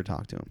 I'll never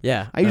talk to them.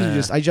 Yeah. I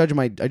usually I judge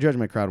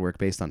my crowd work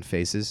based on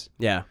faces.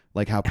 Yeah.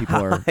 Like how people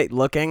are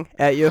looking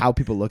at you. How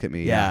people look at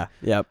me. Yeah.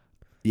 Yep.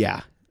 Yeah.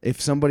 If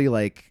somebody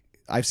like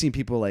I've seen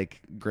people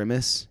like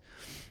grimace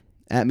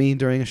at me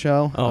during a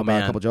show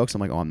about a couple jokes, I'm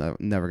like, oh, I'm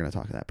never gonna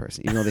talk to that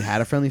person, even though they had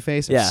a friendly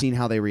face. I've seen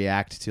how they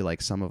react to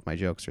like some of my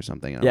jokes or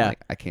something, and I'm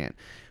like, I can't.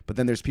 But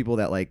then there's people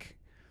that like,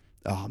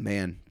 oh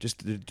man,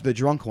 just the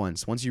drunk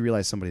ones. Once you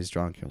realize somebody's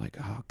drunk, you're like,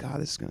 oh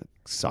god, this is gonna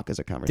suck as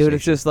a conversation. Dude,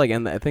 it's just like,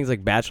 and things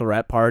like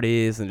bachelorette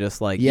parties and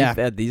just like, you've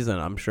had these in,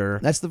 I'm sure.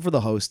 That's for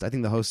the host. I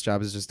think the host's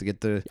job is just to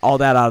get all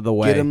that out of the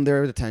way, get them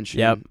their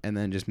attention, and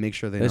then just make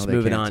sure they know they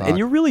moving can't on. talk. And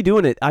you're really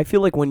doing it. I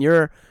feel like when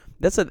you're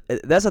that's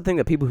a thing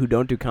that people who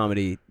don't do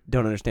comedy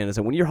don't understand is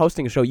that when you're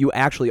hosting a show, you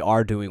actually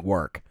are doing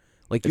work.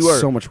 Like it's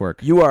so much work.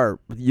 You're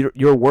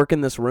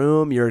working this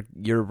room.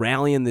 You're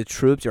rallying the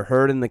troops. You're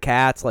herding the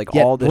cats. Like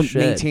all this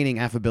shit. Maintaining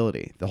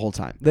affability the whole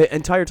time. The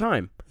entire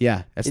time.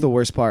 Yeah, that's the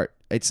worst part.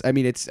 That's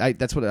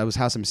what I was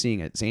house I'm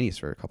seeing at Zany's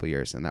for a couple of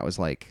years, and that was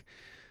like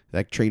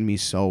that trained me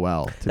so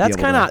well.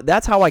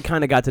 That's how I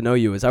kind of got to know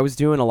you. Is I was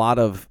doing a lot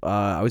of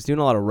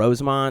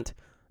Rosemont,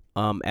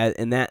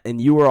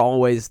 and you were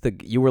always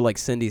you were like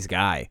Cindy's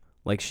guy.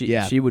 Like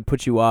she would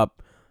put you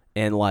up.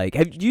 And like,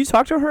 do you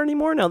talk to her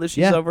anymore now that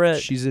she's over at?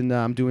 She's in.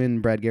 I'm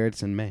doing Brad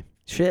Garrett's in May.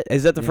 Shit,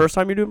 is that the first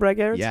time you're doing Brad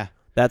Garrett's? Yeah,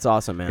 that's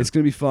awesome, man. It's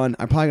gonna be fun.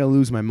 I'm probably gonna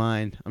lose my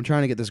mind. I'm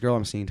trying to get this girl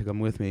I'm seeing to come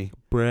with me.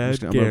 Brad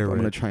Garrett. I'm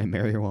gonna try and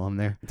marry her while I'm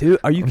there. Dude,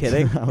 are you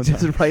kidding?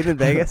 Just right in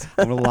Vegas.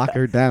 I'm gonna lock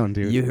her down,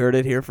 dude. You heard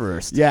it here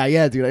first.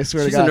 Yeah, dude. I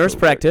swear to God. She's a nurse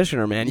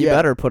practitioner, man. You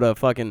better put a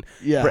fucking.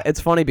 Yeah. It's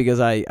funny because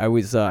I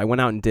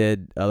went out and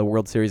did the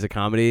World Series of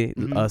Comedy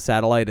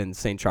satellite in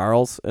St.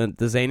 Charles at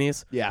the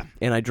Zanies. Yeah.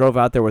 And I drove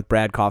out there with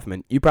Brad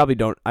Kaufman. You probably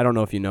don't. I don't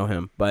know if you know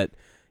him, but.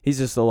 He's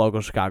just a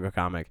local Chicago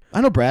comic. I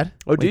know Brad.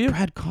 Oh, do you?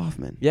 Brad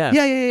Kaufman. Yeah.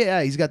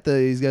 Yeah. He's got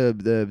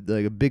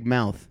a big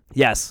mouth.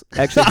 Yes,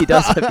 actually, he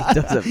does.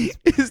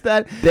 Is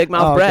that Big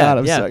Mouth Brad? God,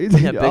 I'm sorry.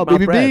 Yeah, Big Mouth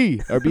BBB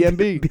Brad. or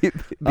BMB.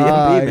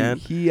 BMB,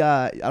 man.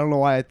 I don't know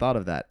why I thought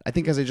of that. I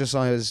think because I just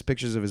saw his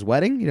pictures of his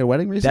wedding. You know,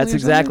 wedding recently. That's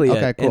exactly it.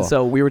 Okay, cool. And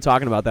so we were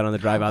talking about that on the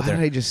drive out there.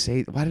 Why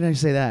did I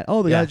say that?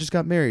 Oh, the guy just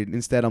got married.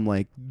 Instead, I'm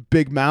like,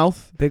 Big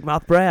Mouth. Big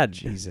Mouth Brad.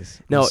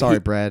 Jesus. No, sorry,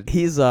 Brad.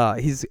 He's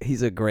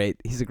a great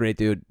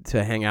dude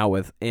to hang out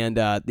with, and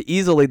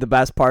easily the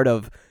best part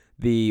of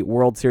the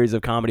World Series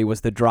of Comedy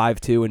was the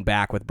drive to and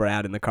back with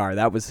Brad in the car.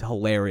 That was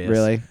hilarious.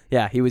 Really?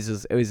 Yeah, it was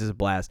just a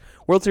blast.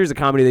 World Series of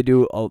Comedy, they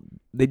do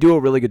a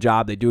really good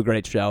job. They do a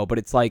great show, but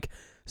it's like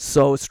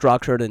so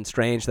structured and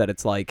strange that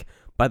it's like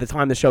by the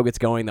time the show gets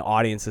going, the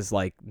audience is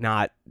like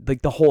not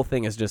like the whole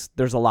thing is just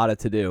there's a lot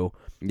to do.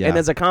 Yeah. And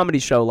as a comedy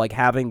show, like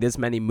having this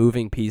many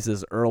moving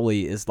pieces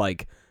early is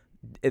like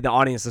the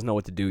audience doesn't know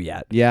what to do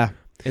yet. Yeah.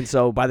 And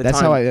so by the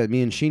that's time how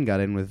me and Sheen got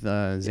in with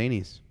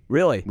Zanies.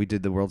 Really? We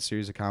did the World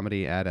Series of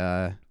Comedy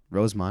at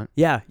Rosemont.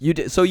 Yeah, you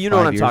did. So you know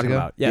what I'm talking ago.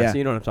 about. Yeah, so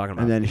you know what I'm talking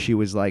about. And then she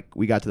was like,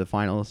 we got to the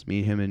finals,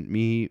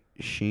 me,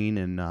 Sheen,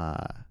 and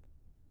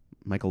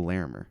Michael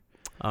Larimer.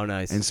 Oh,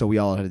 nice. And so we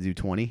all had to do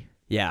 20.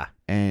 Yeah.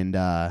 And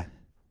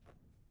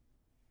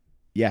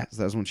Yeah, so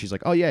that was when she's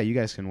like, "Oh yeah, you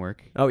guys can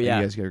work. Oh, And yeah.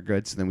 you guys are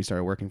good." So then we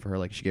started working for her.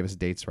 Like she gave us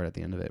dates right at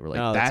the end of it. We're like,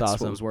 Oh, that's "That's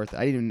awesome. what was worth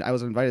it." I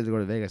was invited to go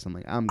to Vegas. I'm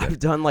like, "I'm good." I've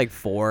done like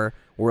 4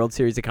 World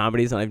Series of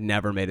comedies, and I've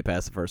never made it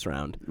past the first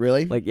round.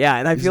 Really? Like, yeah,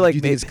 and I feel like do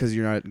you think it's because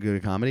you're not good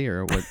at comedy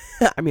or what?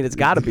 I mean, it's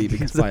got to be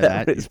because It's probably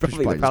that. It's You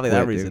should probably just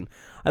that quit, reason. dude.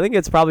 I think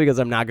it's probably because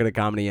I'm not good at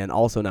comedy and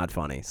also not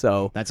funny.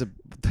 So, That's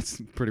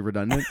pretty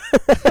redundant.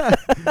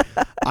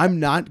 I'm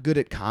not good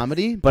at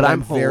comedy, but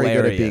I'm very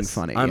hilarious. good at being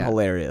funny. I'm yeah.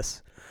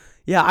 hilarious.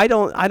 Yeah, I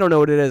don't know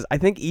what it is. I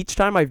think each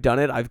time I've done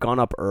it, I've gone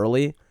up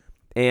early,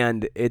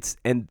 and it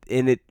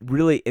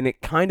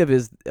kind of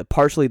is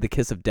partially the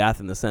kiss of death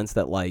in the sense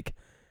that like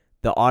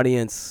the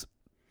audience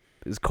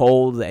is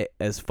cold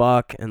as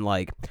fuck, and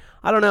like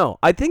I don't know.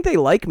 I think they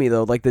like me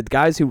though. Like the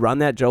guys who run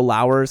that, Joe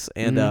Lowers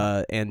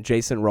and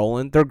Jason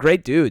Rowland, they're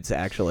great dudes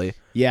actually.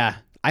 Yeah.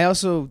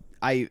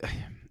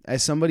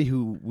 As somebody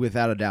who,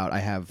 without a doubt, I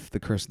have the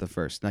curse of the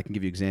first, and I can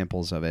give you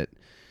examples of it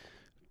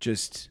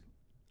just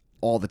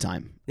all the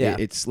time. Yeah.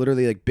 It's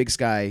literally like Big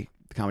Sky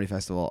Comedy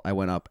Festival. I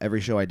went up.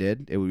 Every show I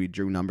did, it would be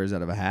drew numbers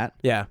out of a hat.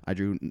 Yeah. I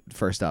drew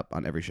first up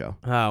on every show.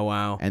 Oh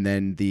wow. And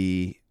then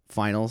the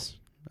finals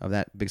of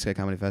that Big Sky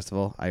Comedy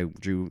Festival, I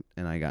drew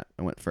and I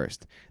went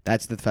first.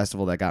 That's the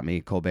festival that got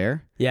me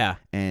Colbert. Yeah.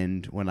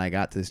 And when I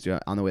got to this,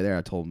 on the way there,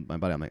 I told my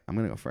buddy, I'm like, I'm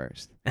going to go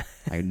first.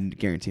 I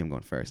guarantee I'm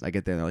going first. I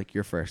get there, and they're like,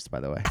 you're first, by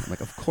the way. I'm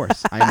like, of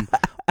course. I'm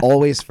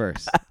always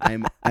first.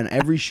 I'm on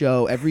every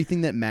show,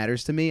 everything that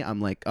matters to me, I'm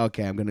like,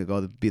 okay, I'm going to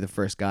go be the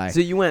first guy. So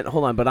you went,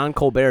 hold on, but on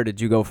Colbert,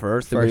 did you go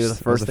first? Did you the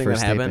first thing that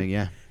happened? Taping,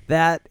 yeah.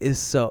 That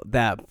is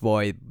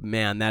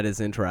man, that is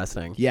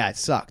interesting. Yeah, it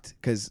sucked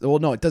because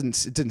no, it didn't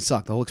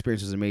suck. The whole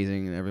experience was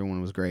amazing and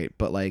everyone was great.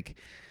 But like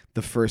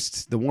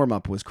the warm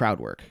up was crowd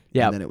work.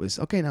 Yeah, and then it was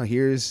okay. Now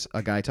here's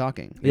a guy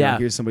talking.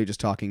 Here's somebody just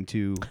talking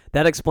to.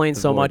 That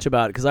explains so much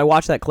about it because I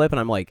watched that clip and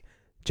I'm like,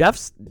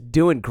 Jeff's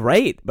doing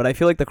great, but I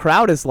feel like the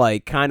crowd is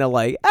like kind of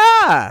like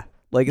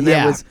like and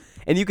that was.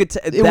 And you could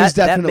it was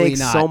definitely that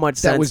makes not, so much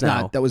sense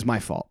now. That was my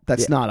fault.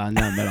 That's not on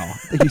them at all.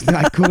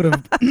 I could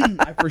have,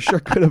 I for sure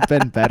could have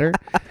been better.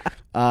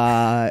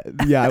 I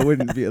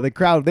wouldn't be the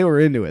crowd. They were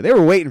into it. They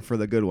were waiting for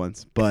the good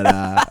ones. But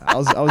I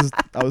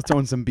was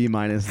throwing some B-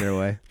 their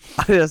way.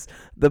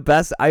 The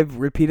best. I've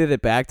repeated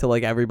it back to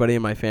like everybody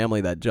in my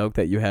family. That joke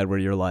that you had where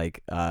you're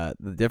like,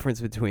 the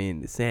difference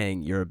between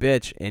saying you're a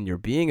bitch and you're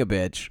being a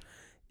bitch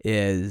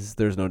is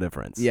there's no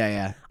difference.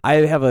 Yeah. I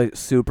have a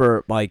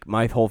super, like,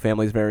 my whole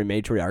family's very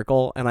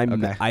matriarchal, and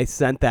I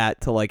sent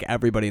that to like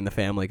everybody in the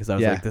family because I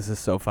was like, this is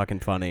so fucking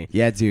funny.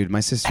 Yeah, dude,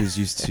 my sisters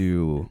used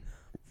to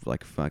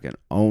like fucking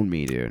own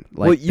me, dude.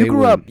 Like, well, you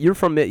grew up. You're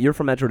from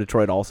Metro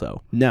Detroit,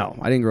 also. No,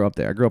 I didn't grow up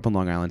there. I grew up on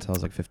Long Island until I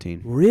was like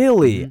 15.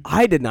 Really? Mm-hmm.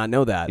 I did not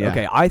know that. Yeah.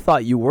 Okay, I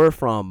thought you were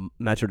from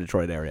Metro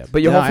Detroit area,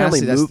 but your whole family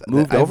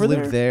moved over there.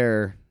 I've lived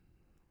there.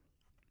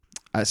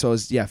 So I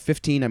was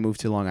 15. I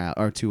moved to Long Island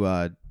or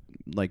to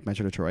like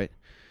Metro Detroit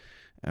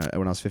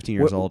when I was 15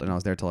 years old, and I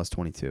was there till I was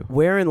 22.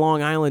 Where in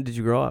Long Island did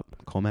you grow up?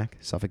 Colmac,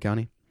 Suffolk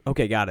County.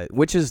 Okay, got it.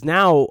 Which is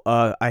now,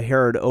 I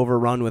heard,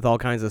 overrun with all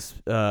kinds of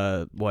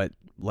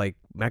like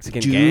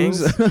Mexican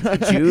Jews?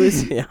 gangs,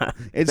 Jews. Yeah,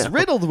 it's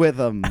riddled with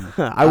them.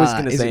 I was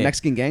gonna say, is it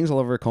Mexican gangs all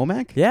over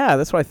Colmac? Yeah,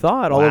 that's what I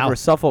thought. All over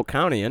Suffolk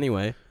County,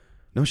 anyway.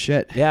 No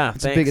shit. Yeah,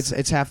 it's big.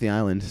 It's half the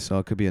island, so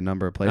it could be a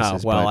number of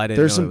places. Oh, well, but I didn't.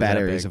 There's know some it was bad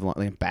that areas big.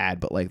 of bad,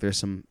 but like there's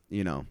some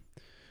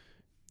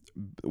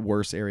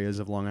worse areas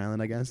of Long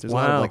Island, I guess. There's a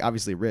Wow. lot of like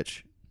obviously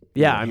rich.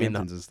 Yeah, I mean,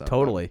 and stuff,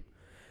 totally.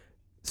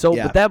 So,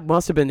 Yeah. but that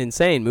must have been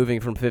insane moving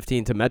from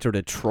 15 to Metro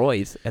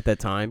Detroit at that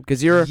time,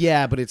 because you're.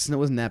 Yeah, but it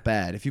wasn't that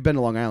bad. If you've been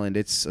to Long Island,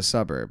 it's a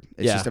suburb.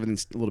 It's Yeah. just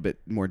everything's a little bit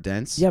more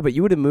dense. Yeah, but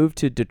you would have moved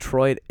to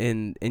Detroit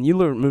and you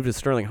moved to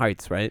Sterling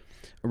Heights, right?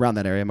 Around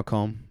that area,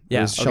 Macomb. Yeah,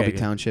 It was okay, Shelby good.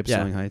 Township, Yeah.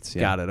 Sterling Heights.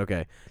 Yeah. Got it.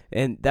 Okay,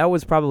 and that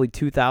was probably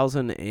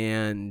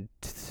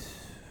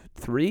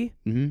 2003.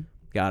 Mm-hmm.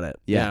 Got it.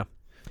 Yeah.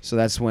 So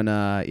that's when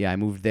I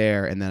moved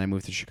there, and then I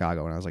moved to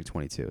Chicago when I was like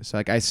 22. So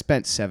like I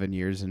spent 7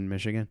 years in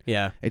Michigan.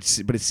 Yeah.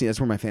 That's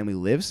where my family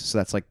lives, so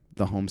that's like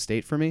the home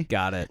state for me.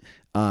 Got it.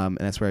 And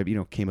that's where I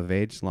came of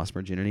age, lost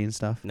virginity and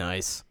stuff.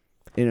 Nice.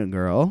 In a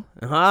girl.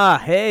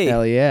 Hey.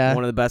 Hell yeah.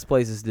 One of the best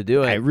places to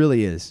do it. It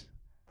really is.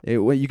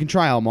 You can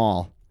try them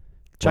all.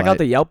 Check out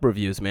the Yelp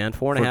reviews, man.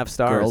 4.5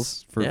 stars.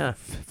 Girls, for yeah.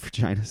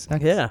 Vagina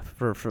sex. Yeah.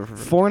 For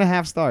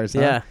 4.5 stars. Huh?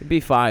 Yeah. It'd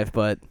be 5,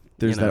 but.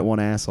 There's that one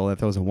asshole that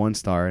throws a 1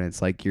 star, and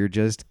it's like, you're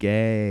just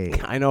gay.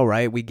 I know,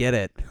 right? We get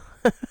it.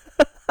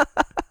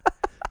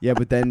 Yeah,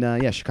 but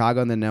then,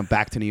 Chicago, and then now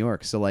back to New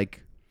York. So,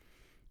 like...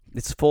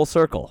 It's full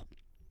circle.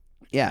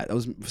 Yeah,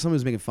 someone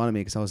was making fun of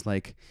me because I was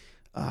like...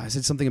 I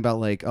said something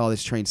about, like, oh,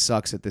 this train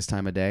sucks at this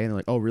time of day. And they're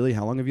like, oh, really?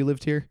 How long have you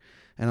lived here?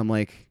 And I'm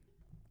like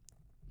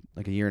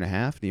a year and a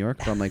half, New York.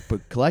 But I'm like,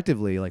 but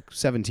collectively, like,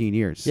 17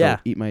 years. So yeah.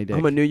 Eat my dick.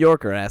 I'm a New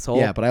Yorker, asshole.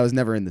 Yeah, but I was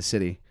never in the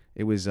city.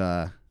 It was...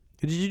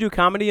 Did you do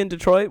comedy in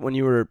Detroit when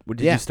you were?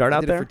 Did you start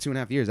out there? I did it for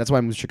 2.5 years. That's why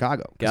I moved to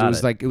Chicago. Got it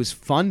was like it was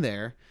fun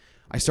there.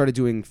 I started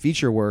doing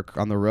feature work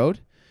on the road.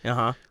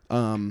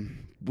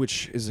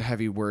 Which is a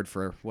heavy word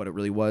for what it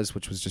really was,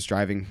 which was just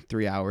driving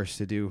 3 hours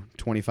to do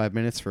 25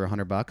 minutes for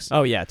 $100.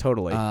 Oh yeah,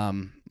 totally.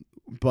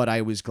 But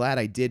I was glad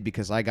I did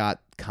because I got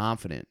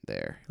confident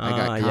there. I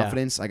got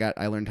confidence. Yeah.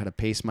 I learned how to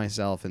pace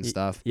myself and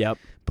stuff. Yep.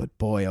 But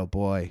boy, oh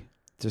boy,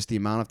 just the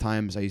amount of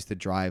times I used to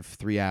drive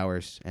 3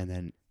 hours and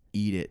then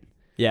eat it.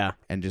 Yeah.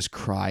 And just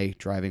cry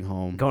driving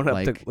home. Going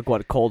up to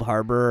what, Cold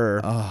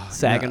Harbor or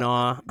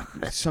Saginaw?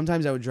 No.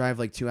 Sometimes I would drive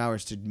like 2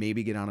 hours to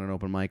maybe get on an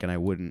open mic, and I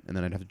wouldn't, and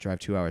then I'd have to drive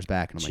 2 hours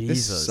back, and I'm like,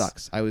 this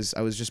sucks. I was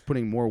just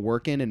putting more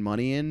work in and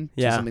money in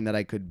to something that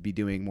I could be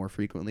doing more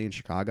frequently in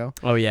Chicago.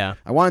 Oh yeah.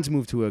 I wanted to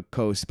move to a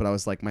coast, but I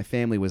was like, my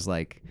family was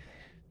like,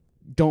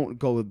 don't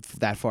go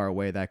that far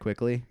away that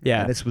quickly.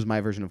 Yeah. And this was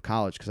my version of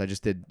college because I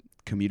just did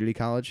community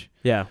college.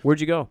 Yeah. Where'd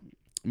you go?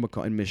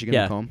 In Michigan,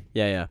 Macomb.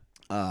 Yeah.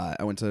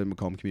 I went to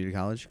Macomb Community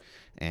College,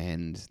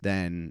 and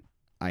then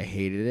I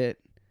hated it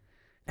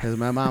because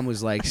my mom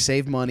was like,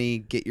 save money,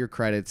 get your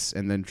credits,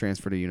 and then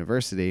transfer to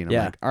university. And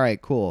I'm like, all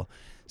right, cool.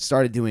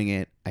 Started doing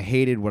it. I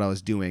hated what I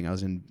was doing. I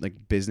was in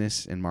like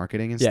business and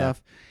marketing and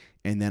stuff.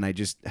 And then I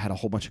just had a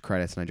whole bunch of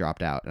credits, and I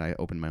dropped out, and I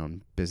opened my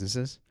own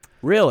businesses.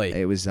 Really?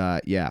 It was,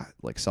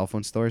 like cell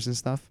phone stores and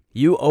stuff.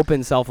 You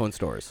opened cell phone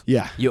stores.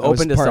 Yeah, you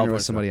opened a cell phone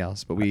with somebody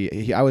else, but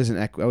I was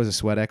a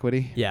sweat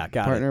equity.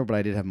 Partner, but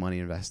I did have money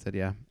invested.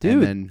 Yeah, dude,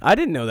 and then, I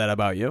didn't know that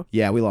about you.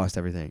 Yeah, we lost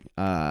everything.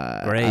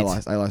 Great.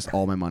 I lost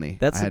all my money.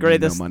 That's the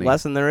greatest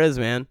lesson there is,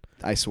 man.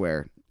 I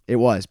swear it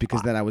was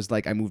because then I was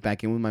like, I moved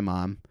back in with my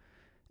mom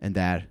and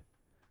dad,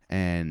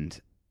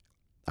 and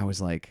I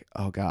was like,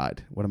 oh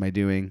God, what am I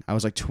doing? I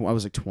was like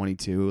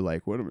 22.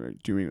 Like, what am I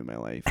doing with my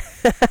life?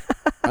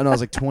 And I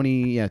was like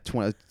 20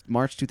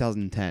 March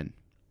 2010.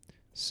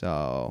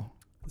 So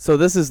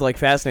this is like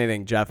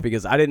fascinating, Jeff,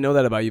 because I didn't know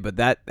that about you, but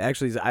that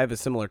actually I have a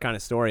similar kind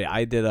of story.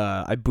 I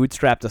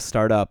bootstrapped a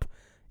startup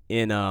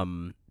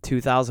in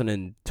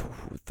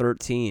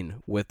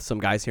 2013 with some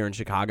guys here in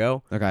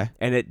Chicago. Okay.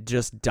 And it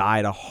just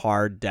died a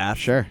hard death.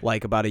 Sure.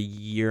 Like about a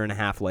year and a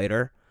half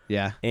later.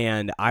 Yeah.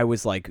 And I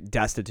was like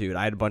destitute.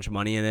 I had a bunch of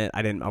money in it.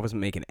 I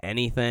wasn't making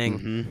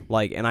anything.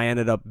 And I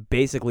ended up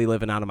basically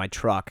living out of my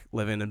truck,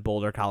 living in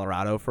Boulder,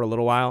 Colorado for a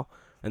little while,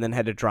 and then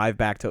had to drive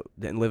back to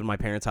and live in my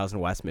parents' house in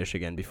West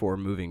Michigan before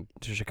moving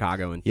to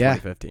Chicago in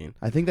 2015.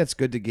 I think that's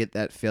good to get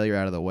that failure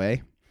out of the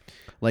way.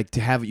 Like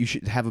you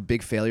should have a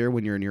big failure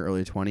when you're in your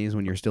early 20s,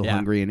 when you're still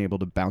hungry and able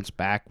to bounce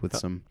back with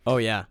some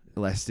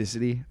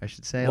elasticity, I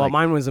should say. Well,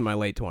 mine was in my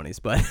late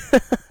 20s, but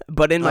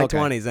but in my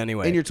 20s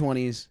anyway. In your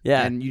 20s,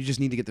 yeah, and you just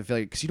need to get the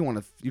failure because you don't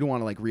want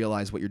to like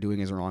realize what you're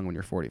doing is wrong when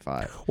you're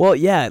 45. Well,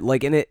 yeah,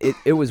 like and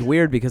it was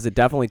weird because it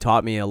definitely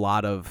taught me a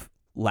lot of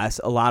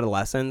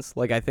lessons.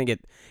 Like I think it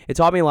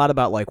taught me a lot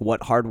about like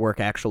what hard work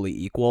actually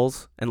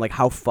equals and like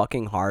how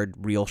fucking hard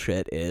real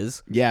shit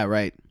is. Yeah,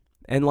 right.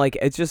 And like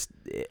it's just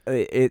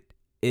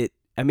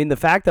I mean, the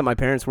fact that my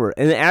parents were,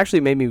 and it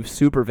actually made me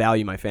super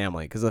value my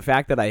family because the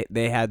fact that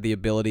they had the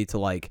ability to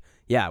like,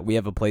 yeah, we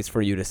have a place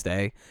for you to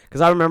stay.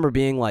 Because I remember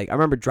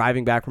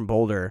driving back from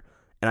Boulder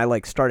and I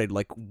like started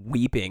like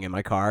weeping in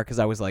my car because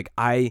I was like,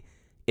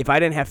 if I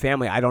didn't have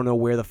family, I don't know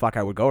where the fuck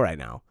I would go right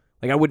now.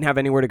 Like I wouldn't have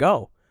anywhere to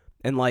go.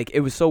 And like, it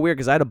was so weird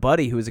because I had a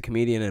buddy who was a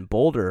comedian in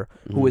Boulder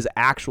who was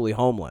actually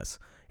homeless.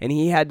 And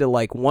he had to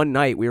like, one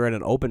night we were at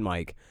an open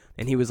mic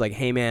and he was like,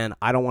 hey man,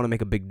 I don't want to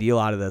make a big deal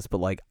out of this, but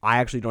like, I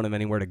actually don't have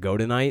anywhere to go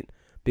tonight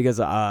because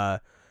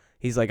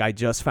he's like, I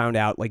just found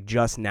out like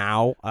just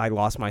now I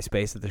lost my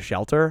space at the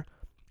shelter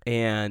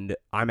and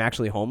I'm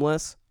actually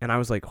homeless. And I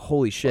was like,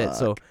 holy shit. Fuck.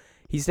 So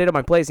he stayed at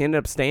my place. He ended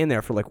up staying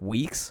there for like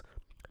weeks.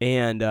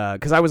 And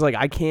because I was like,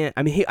 I can't,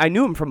 I mean, I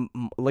knew him from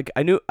like,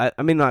 we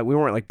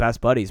weren't like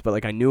best buddies, but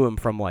like I knew him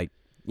from like,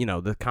 you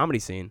know, the comedy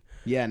scene.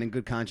 Yeah. And in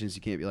good conscience,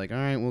 you can't be like, all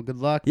right, well, good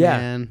luck, yeah.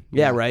 man.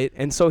 Yeah. Right.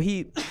 And so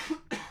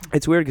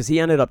it's weird because he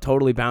ended up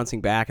totally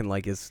bouncing back and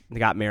like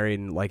got married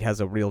and like has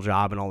a real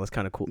job and all this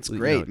kind of cool. It's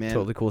great, man.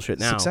 Totally cool shit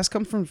now. Success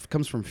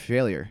comes from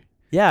failure.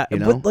 Yeah, you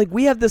know? But like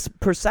we have this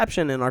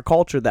perception in our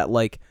culture that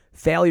like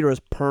failure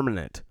is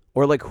permanent,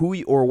 or like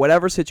or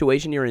whatever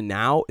situation you're in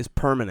now is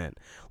permanent.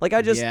 Like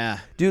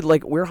dude,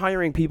 like we're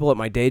hiring people at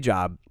my day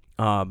job,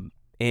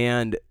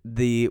 and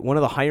one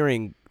of the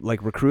hiring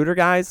like recruiter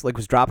guys like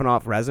was dropping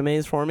off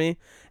resumes for me,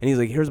 and he's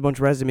like, here's a bunch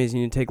of resumes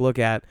you need to take a look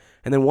at,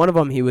 and then one of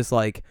them he was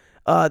like,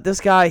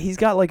 this guy, he's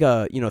got like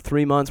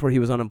 3 months where he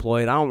was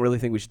unemployed. I don't really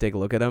think we should take a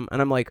look at him.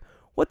 And I'm like,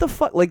 what the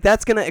fuck? Like,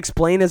 that's going to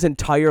explain his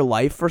entire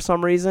life for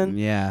some reason.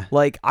 Yeah.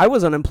 Like, I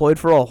was unemployed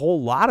for a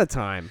whole lot of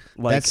time.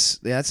 Like,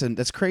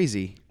 that's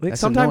crazy. Like,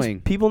 that's sometimes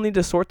annoying. People need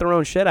to sort their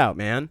own shit out,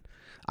 man.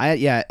 I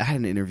had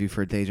an interview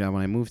for a day job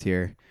when I moved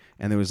here,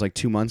 and there was like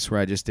 2 months where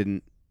I just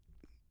didn't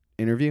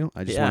interview.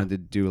 I just wanted to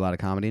do a lot of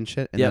comedy and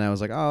shit. And then I was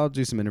like, oh, I'll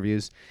do some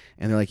interviews.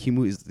 And they're like,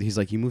 he's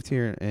like, you moved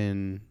here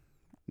in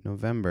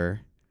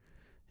November,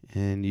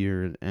 and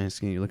you're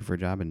looking for a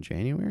job in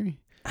January?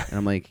 And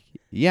I'm like,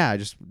 yeah, I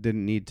just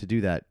didn't need to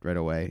do that right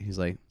away. He's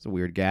like, it's a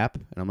weird gap.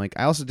 And I'm like,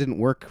 I also didn't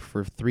work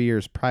for 3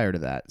 years prior to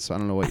that. So I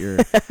don't know what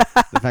the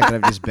fact that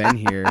I've just been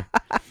here.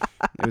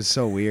 It was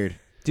so weird.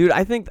 Dude,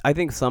 I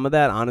think some of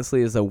that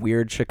honestly is a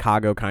weird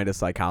Chicago kind of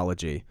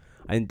psychology.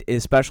 And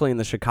especially in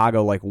the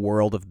Chicago like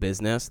world of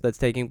business that's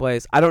taking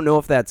place. I don't know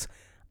if that's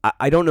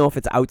I don't know if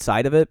it's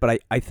outside of it, but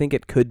I think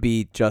it could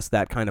be just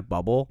that kind of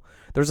bubble.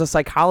 There's a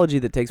psychology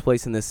that takes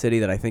place in this city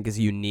that I think is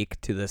unique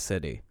to this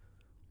city.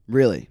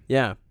 Really?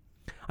 Yeah.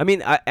 I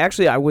mean, I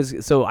say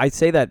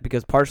that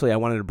because partially I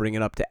wanted to bring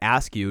it up to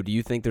ask you, do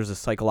you think there's a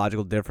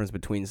psychological difference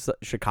between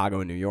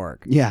Chicago and New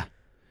York? Yeah.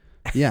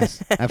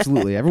 Yes,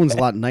 absolutely. Everyone's a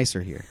lot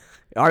nicer here.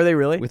 Are they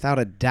really? Without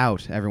a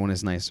doubt, everyone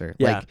is nicer.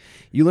 Yeah. Like,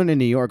 you learn in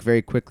New York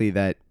very quickly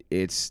that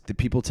it's the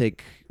people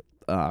take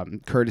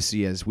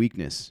courtesy as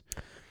weakness.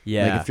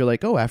 Yeah. Like, if you're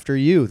like, oh, after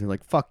you, they're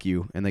like, fuck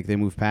you, and like they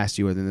move past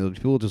you, and then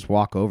people just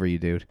walk over you,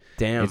 dude.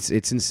 Damn. It's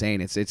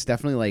insane. It's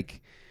definitely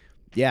like,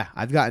 yeah.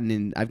 I've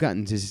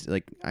gotten just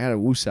like, I got a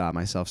woosah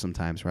myself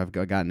sometimes where I've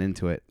gotten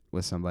into it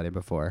with somebody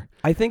before.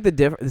 I think the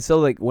difference. So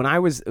like when I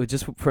was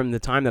just from the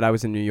time that I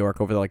was in New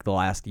York over like the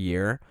last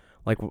year,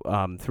 like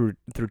through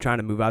trying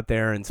to move out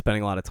there and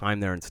spending a lot of time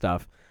there and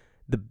stuff,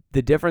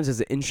 the difference is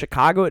in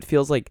Chicago it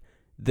feels like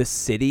the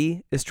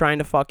city is trying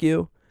to fuck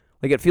you.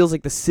 Like, it feels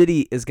like the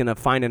city is going to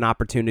find an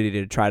opportunity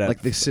to try to...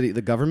 Like the city,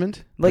 the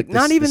government? Like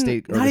not the even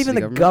state or not even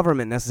the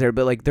government necessarily,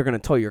 but like they're going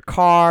to tow your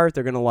car.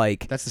 They're going to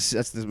like... That's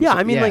the Yeah,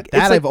 I mean, like... That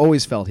it's I've like,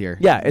 always felt here.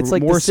 Yeah, it's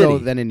like more the city. so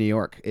than in New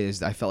York.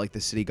 I felt like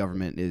the city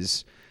government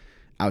is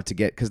out to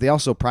get... Because they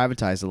also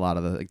privatized a lot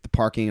of the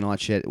parking and all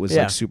that shit. It was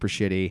like super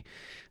shitty.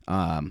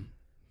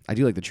 I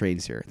do like the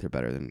trains here. They're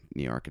better than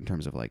New York in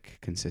terms of like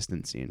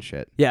consistency and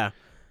shit. Yeah.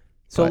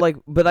 So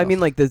but I mean,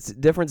 like the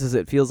difference is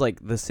it feels like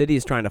the city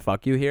is trying to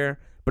fuck you here.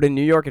 But in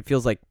New York, it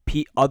feels like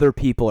other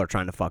people are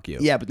trying to fuck you.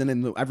 Yeah, but then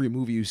in every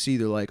movie you see,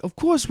 they're like, of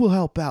course we'll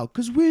help out,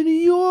 because we're New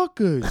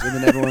Yorkers. And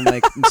then everyone,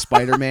 like, in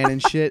Spider-Man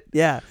and shit.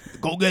 Yeah.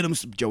 Go get him,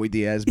 Joey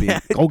Diaz being,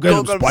 go get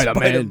him,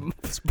 Spider-Man.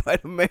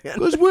 Spider-Man.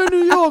 Because we're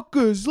New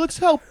Yorkers. Let's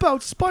help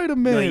out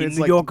Spider-Man. Like, it's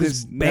New like,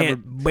 Yorkers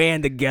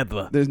band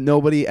together. There's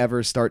nobody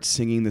ever starts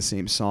singing the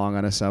same song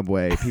on a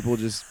subway. People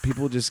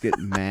just get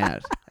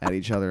mad at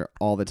each other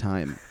all the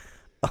time.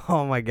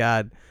 Oh, my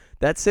God.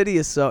 That city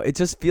is so... It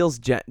just feels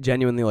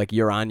genuinely like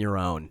you're on your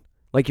own.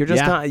 Like you're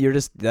just not... You're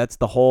just... That's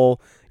the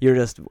whole... You're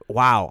just...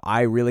 Wow,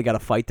 I really got to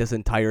fight this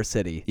entire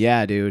city.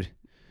 Yeah, dude.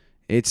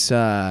 It's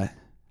kind of...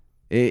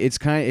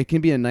 It can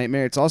be a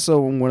nightmare. It's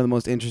also one of the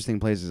most interesting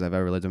places I've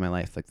ever lived in my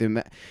life. Like,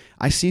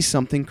 I see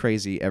something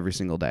crazy every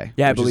single day.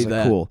 Yeah, I which believe is,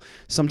 like, that. Cool.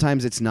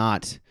 Sometimes it's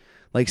not.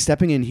 Like,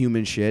 stepping in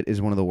human shit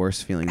is one of the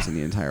worst feelings in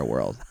the entire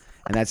world.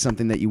 And that's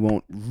something that you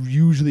won't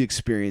usually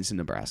experience in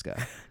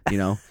Nebraska, you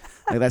know?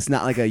 Like, that's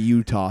not like a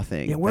Utah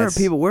thing. Yeah, where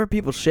are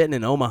people shitting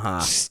in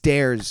Omaha?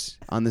 Stairs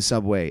on the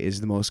subway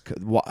is the most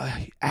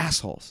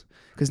assholes.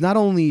 Because not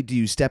only do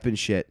you step in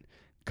shit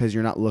because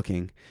you're not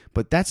looking,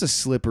 but that's a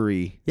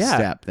slippery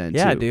step then,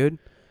 yeah, too. Dude.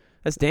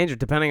 That's dangerous,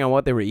 depending on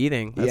what they were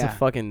eating.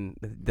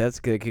 That's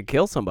could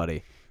kill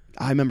somebody.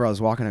 I remember I was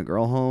walking a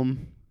girl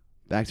home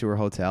back to her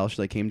hotel. She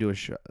like came to a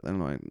show. I don't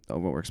know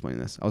what we're explaining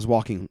this. I was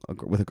walking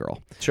with a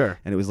girl. Sure.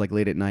 And it was like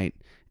late at night,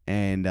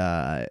 and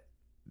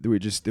there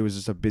was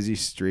just a busy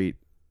street.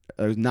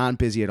 It was not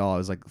busy at all. It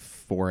was like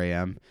 4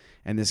 a.m.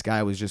 and this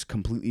guy was just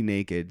completely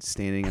naked,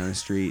 standing on the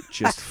street,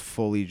 just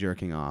fully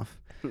jerking off,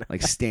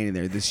 like standing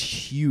there. This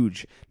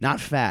huge, not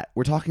fat.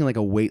 We're talking like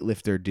a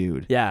weightlifter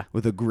dude. Yeah.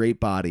 With a great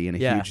body and a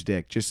huge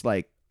dick, just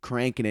like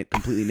cranking it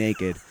completely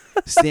naked,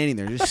 standing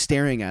there, just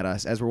staring at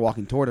us as we're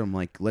walking toward him.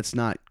 Like, let's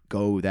not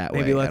go that way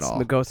at all. Maybe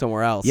let's go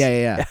somewhere else.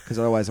 Yeah. Because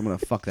otherwise, I'm gonna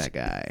fuck that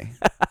guy.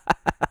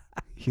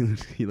 He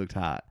looked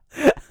hot.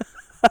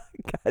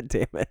 God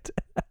damn it.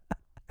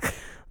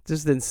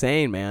 Just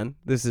insane, man.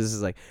 This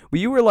is like, well,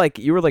 you were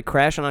like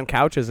crashing on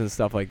couches and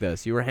stuff like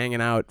this. You were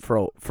hanging out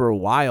for a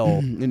while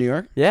in New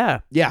York. Yeah.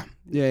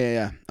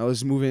 I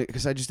was moving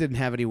because I just didn't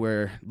have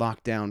anywhere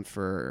locked down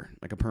for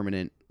like a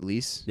permanent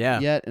lease.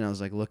 Yet, and I was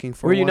like looking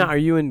for. Were you one. not? Are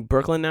you in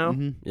Brooklyn now?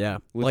 Mm-hmm. Yeah,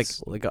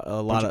 with like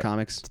a lot of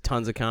comics,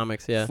 tons of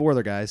comics. Yeah, 4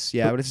 other guys.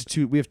 Yeah, but it's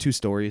we have 2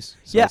 stories.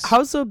 So yeah,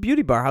 how's the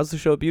beauty bar? How's the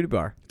show at Beauty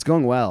Bar? It's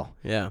going well.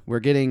 Yeah, we're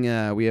getting.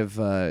 We have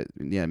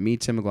me,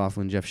 Tim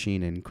McLaughlin, Jeff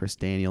Sheen, and Chris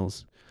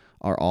Daniels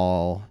are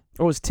all.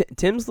 Oh, is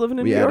Tim's living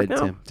in New York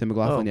now? Tim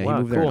McLaughlin. Oh, he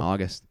moved there in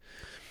August.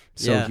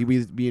 So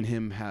me and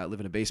him live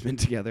in a basement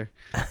together.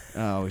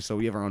 So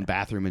we have our own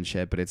bathroom and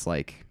shit, but it's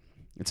like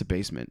it's a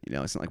basement. You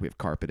know, it's not like we have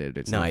carpeted.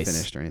 It's not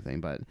finished or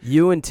anything. But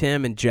you and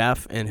Tim and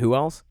Jeff and who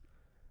else?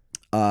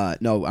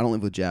 No, I don't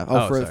live with Jeff.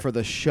 For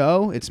the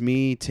show, it's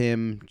me,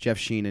 Tim, Jeff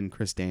Sheen, and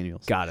Chris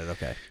Daniels. Got it.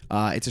 Okay.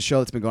 It's a show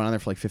that's been going on there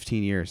for like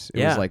 15 years.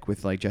 It was like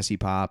with like Jesse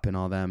Pop and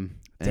all them.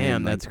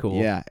 Damn, that's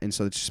cool. Yeah, and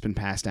so it's just been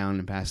passed down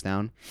and passed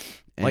down.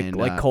 And,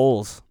 like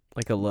Cole's,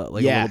 like a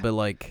little bit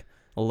like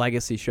a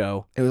legacy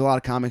show. It was a lot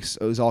of comics.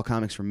 It was all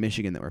comics from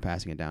Michigan that were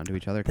passing it down to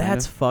each other.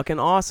 That's fucking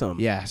awesome.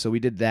 Yeah, so we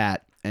did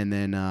that, and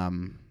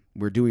then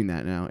we're doing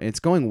that now. And it's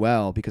going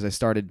well because we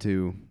started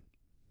to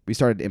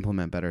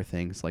implement better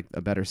things, like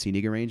a better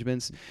seating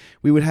arrangements.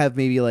 We would have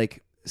maybe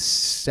like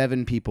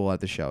 7 people at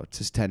the show,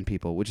 just 10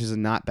 people, which is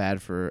not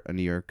bad for a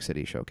New York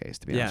City showcase,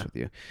 to be honest with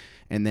you.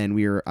 And then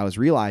I was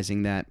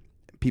realizing that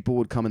people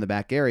would come in the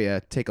back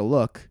area, take a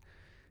look,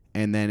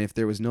 and then if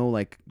there was no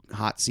like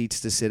hot seats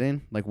to sit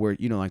in, like where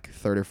like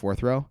 3rd or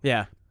 4th row,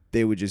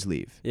 they would just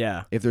leave.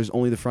 Yeah. If there's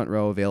only the front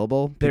row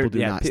available, people do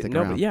not stick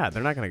around. Yeah,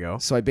 they're not gonna go.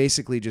 So I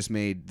basically just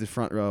made the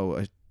front row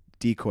a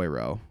decoy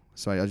row.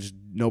 So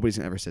nobody's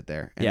gonna ever sit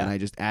there. And then I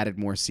just added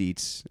more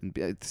seats. And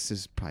this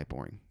is probably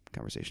boring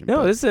conversation.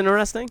 No, this is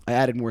interesting. I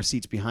added more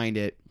seats behind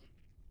it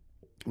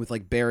with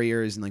like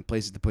barriers and like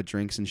places to put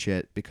drinks and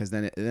shit, because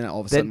then all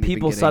of a sudden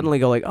people suddenly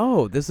go like,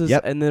 oh, this is,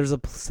 and there's a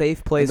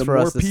safe place for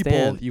us to stand. The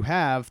more people you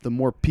have, the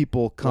more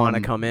people want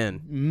to come in.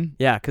 Mm-hmm.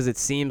 Yeah, because it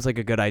seems like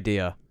a good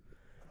idea.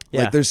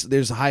 Yeah. Like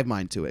there's a hive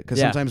mind to it, because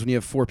sometimes when you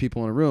have 4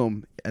 people in a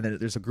room and then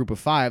there's a group of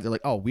 5, they're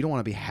like, oh, we don't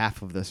want to be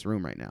half of this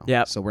room right now.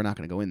 Yeah. So we're not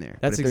going to go in there.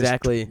 That's but if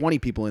exactly. There's 20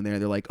 people in there,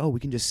 they're like, oh,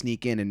 we can just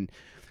sneak in, and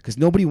because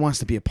nobody wants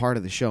to be a part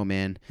of the show,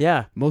 man.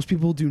 Yeah. Most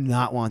people do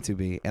not want to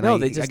be, and no,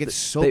 I get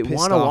so they pissed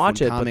want to off watch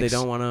when it, comics, but they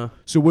don't want to.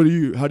 So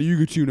how do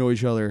you two know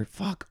each other?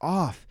 Fuck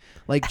off.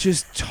 Like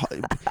just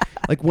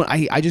like when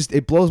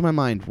it blows my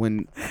mind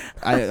when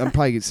I'm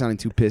probably sounding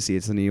too pissy.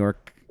 It's the New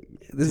York.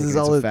 This is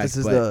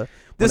the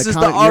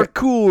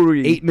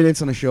Arcuri. 8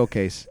 minutes on a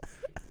showcase,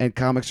 and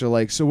comics are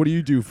like, so what do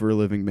you do for a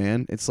living,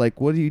 man? It's like,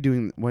 what are you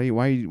doing? Why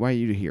are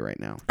you here right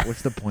now?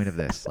 What's the point of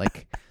this?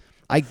 Like,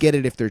 I get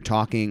it if they're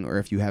talking or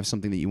if you have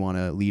something that you want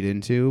to lead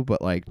into, but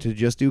like to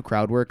just do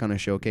crowd work on a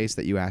showcase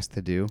that you asked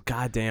to do.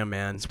 God damn,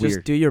 man. It's just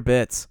weird. do your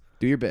bits.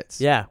 Do your bits.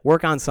 Yeah,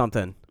 work on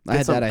something.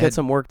 Get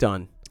some work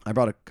done. I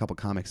brought a couple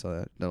comics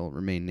that'll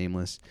remain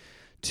nameless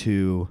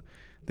to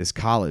this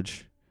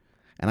college,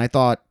 and I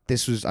thought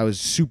I was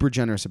super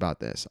generous about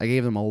this. I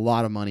gave them a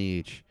lot of money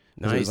each.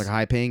 Nice. It was like a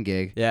high-paying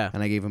gig. Yeah.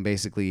 And I gave them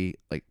basically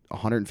like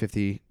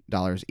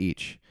 $150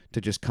 each to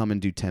just come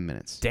and do 10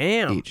 minutes.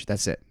 Damn. Each.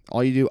 That's it.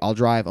 All you do, I'll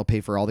drive, I'll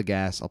pay for all the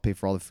gas, I'll pay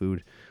for all the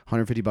food,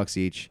 $150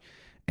 each.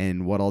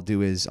 And what I'll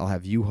do is I'll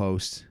have you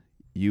host,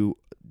 you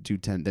do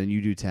 10, then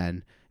you do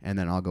 10, and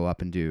then I'll go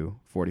up and do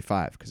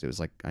 45, because it was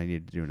like I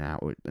needed to do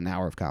an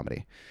hour of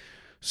comedy.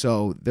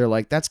 So they're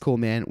like, that's cool,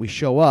 man. We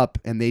show up,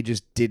 and they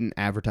just didn't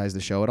advertise the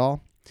show at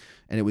all.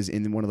 And it was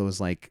in one of those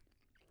like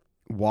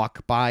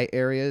walk by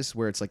areas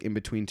where it's like in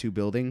between 2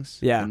 buildings.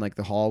 Yeah. In like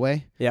the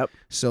hallway. Yep.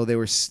 So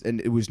and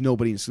it was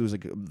nobody. So it was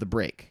like the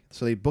break.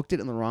 So they booked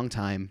it in the wrong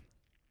time,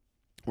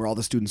 where all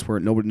the students were.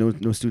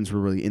 No students were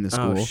really in the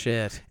school. Oh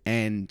shit.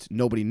 And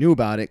nobody knew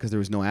about it because there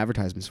was no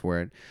advertisements for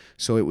it.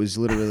 So it was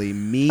literally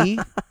me,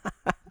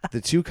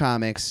 the 2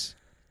 comics,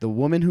 the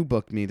woman who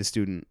booked me, the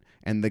student,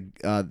 and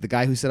the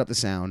guy who set up the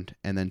sound,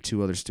 and then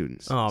 2 other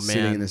students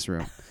sitting in this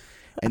room.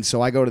 And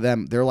so I go to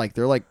them. They're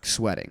like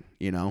sweating,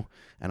 you know.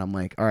 And I'm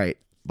like, all right,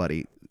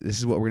 buddy, this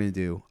is what we're going to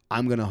do.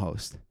 I'm going to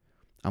host.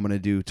 I'm going to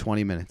do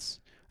 20 minutes.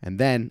 And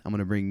then I'm going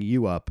to bring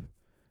you up,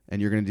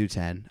 and you're going to do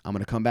 10. I'm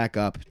going to come back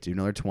up, do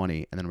another 20,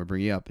 and then I'm going to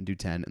bring you up and do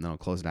 10, and then I'll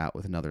close it out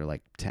with another,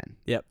 like, 10.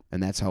 Yep.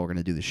 And that's how we're going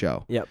to do the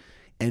show. Yep.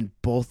 And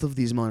both of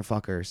these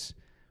motherfuckers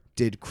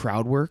did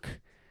crowd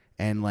work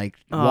and, like,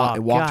 walked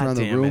around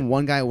the room.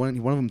 One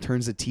of them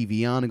turns the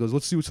TV on and goes,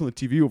 let's see what's on the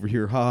TV over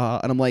here. Ha ha.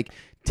 And I'm like,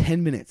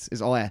 10 minutes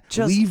is all I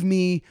have. Leave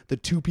me the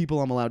 2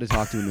 people I'm allowed to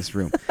talk to in this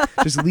room.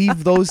 Just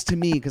leave those to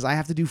me, because I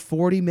have to do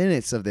 40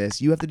 minutes of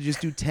this. You have to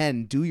just do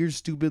 10. Do your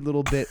stupid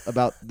little bit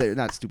about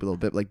not stupid little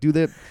bit, like do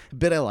the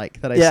bit I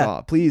like that I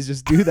saw. Please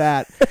just do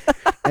that.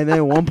 And then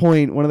at one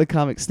point, one of the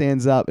comics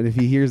stands up, and if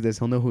he hears this,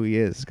 he'll know who he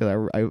is,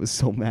 because I was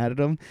so mad at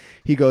him.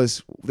 He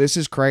goes, this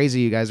is crazy.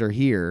 You guys are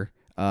here.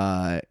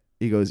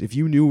 He goes, if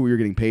you knew we were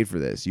getting paid for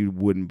this, you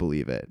wouldn't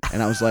believe it.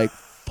 And I was like,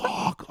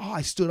 fuck. Oh,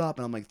 I stood up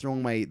and I'm like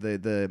throwing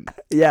the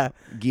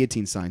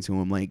guillotine sign to him.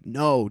 I'm like,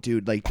 no,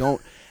 dude, like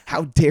don't.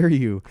 How dare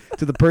you?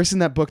 To the person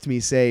that booked me,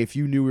 say, if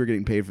you knew we were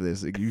getting paid for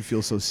this, like, you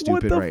feel so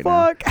stupid right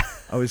now.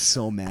 I was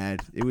so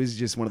mad. It was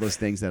just one of those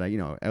things that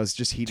I was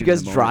just heated. Did you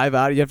guys drive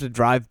out? You have to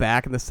drive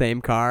back in the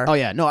same car? Oh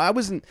yeah, no, I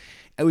wasn't.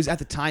 I was at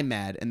the time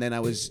mad, and then I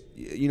was.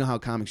 You know how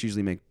comics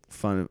usually make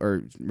fun of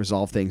or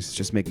resolve things,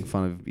 just making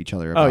fun of each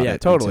other. About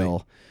it totally.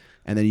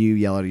 And then you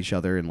yell at each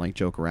other and like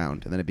joke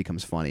around, and then it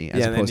becomes funny,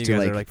 as opposed and then you to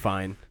guys are like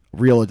fine.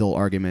 Real adult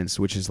arguments,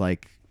 which is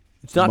like.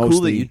 It's not cool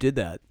that you did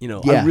that. You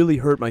know, I really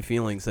hurt my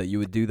feelings that you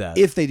would do that.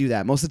 If they do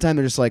that, most of the time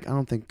they're just like, I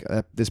don't think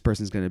this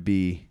person's going to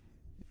be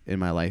in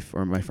my life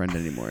or my friend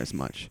anymore as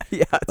much.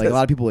 Yeah, like a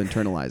lot of people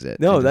internalize it.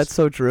 No, that's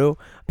so true.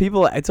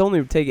 People, it's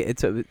only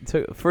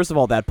first of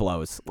all, that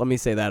blows. Let me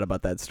say that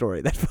about that story.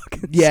 That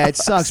fucking sucks. It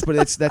sucks, but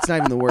that's not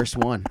even the worst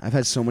one. I've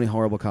had so many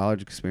horrible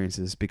college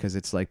experiences because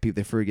it's like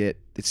they forget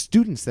it's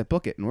students that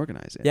book it and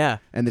organize it. Yeah,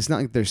 and it's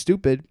not like they're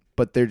stupid,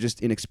 but they're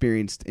just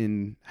inexperienced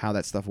in how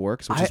that stuff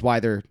works, which is why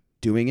they're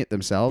doing it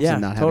themselves and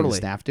not having the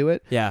staff do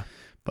it. Yeah.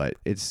 But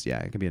it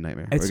can be a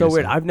nightmare. It's so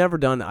weird. I've never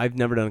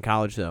done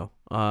college though.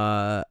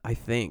 I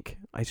think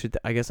I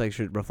guess I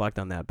should reflect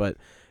on that. But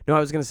no, I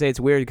was going to say it's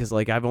weird because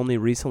like I've only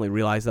recently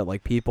realized that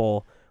like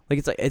people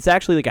like it's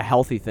actually like a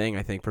healthy thing,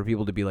 I think, for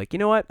people to be like, you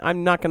know what?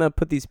 I'm not going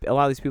to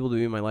allow these people to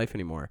be in my life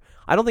anymore.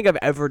 I don't think I've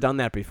ever done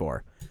that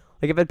before.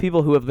 Like I've had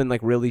people who have been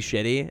like really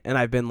shitty and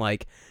I've been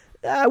like,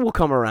 we'll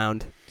come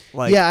around.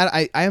 Like, yeah,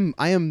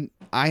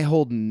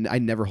 I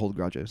never hold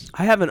grudges.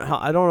 I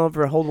don't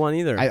ever hold one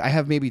either. I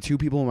have maybe 2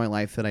 people in my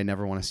life that I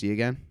never want to see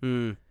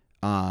again.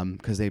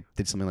 because they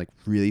did something like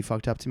really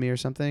fucked up to me or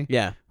something.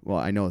 Yeah. Well,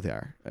 I know they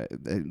are.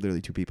 They're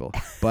literally two people.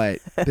 But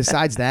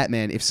besides that,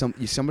 man, if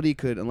somebody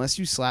could, unless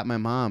you slap my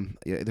mom,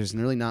 there's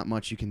really not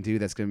much you can do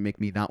that's gonna make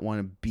me not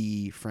want to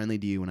be friendly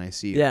to you when I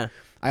see you. Yeah.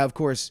 Of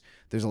course,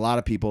 there's a lot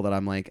of people that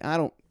I'm like, I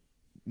don't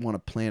want to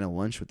plan a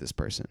lunch with this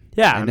person.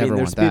 Yeah, I never mean,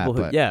 there's want people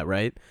that, who, yeah,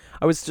 right.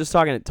 I was just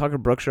talking to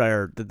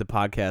Brookshire did the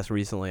podcast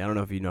recently. I don't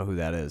know if you know who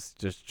that is.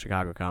 Just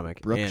Chicago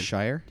comic.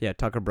 Brookshire. Yeah,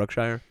 Tucker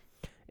Brookshire,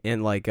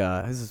 and like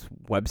has this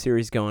web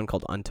series going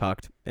called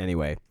Untucked.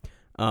 Anyway,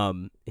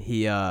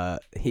 he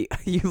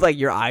you like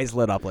your eyes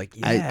lit up like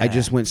yeah. I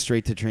just went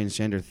straight to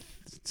transgender.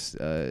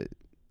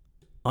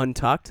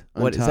 Untucked.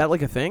 What is that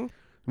like a thing?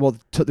 Well,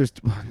 there's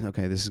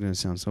okay. This is gonna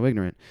sound so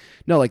ignorant.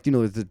 No, like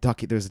there's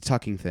the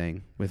tucking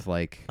thing with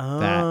like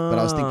that. But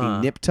I was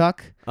thinking nip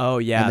tuck. Oh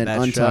yeah, and then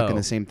that untuck, show. and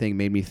the same thing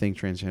made me think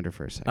transgender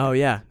for a second. Oh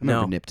yeah,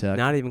 I nip tuck.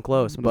 Not even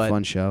close. What but a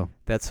fun show.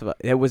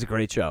 It was a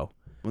great show.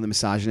 When the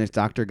misogynist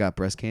doctor got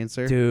breast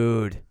cancer,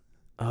 dude.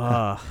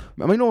 I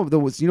mean,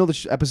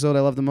 the episode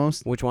I love the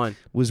most. Which one?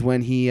 Was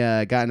when he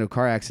got into a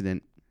car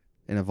accident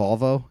in a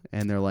Volvo,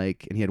 and they're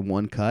like, and he had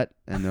one cut,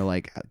 and they're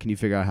like, can you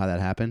figure out how that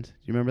happened? Do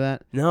you remember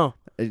that? No.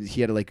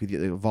 He had to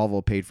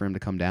Volvo paid for him to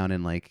come down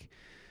and like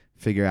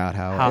figure out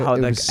how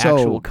it the was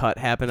actual so cut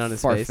happened on his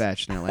face.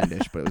 Far-fetched and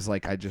outlandish, but it was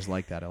like I just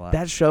like that a lot.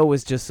 That show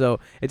was just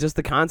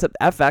the concept.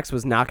 FX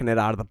was knocking it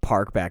out of the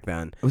park back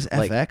then. It was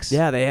FX.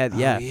 Yeah, they had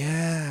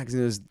because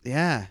it was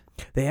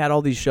They had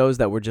all these shows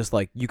that were just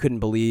like you couldn't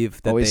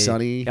believe that. Always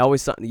Sunny.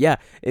 Always Sunny. Yeah,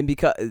 and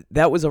because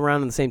that was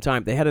around at the same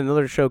time, they had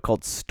another show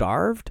called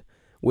Starved,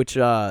 which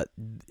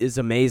is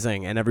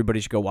amazing, and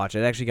everybody should go watch it.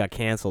 It actually got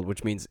canceled,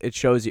 which means it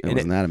shows you. It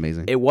wasn't that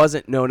amazing. It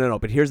wasn't. No.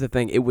 But here's the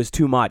thing: it was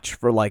too much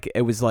for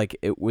it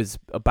was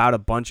about a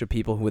bunch of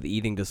people with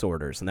eating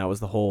disorders, and that was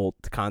the whole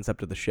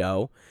concept of the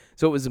show.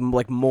 So it was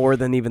like more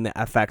than even the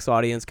FX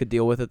audience could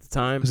deal with at the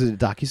time. Was it a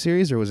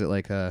docuseries or was it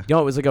like a? No,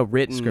 it was like a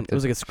written. Scripted. It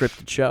was like a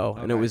scripted show,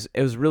 Okay. and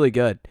it was really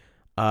good.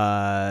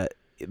 But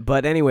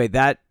anyway,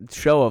 that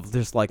show of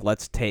just like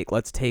let's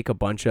take a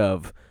bunch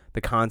of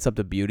the concept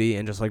of beauty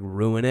and just like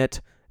ruin it.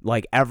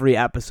 Like every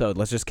episode,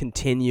 let's just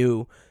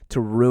continue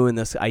to ruin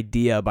this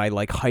idea by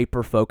like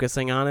hyper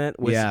focusing on it.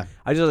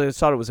 I just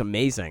thought it was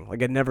amazing.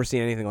 Like I'd never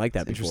seen anything like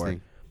that before.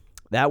 Interesting.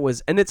 That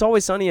was, and It's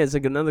Always Sunny is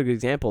like another good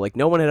example. Like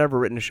no one had ever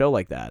written a show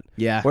like that.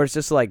 Yeah. Where it's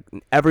just like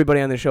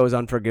everybody on the show is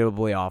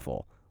unforgivably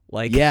awful.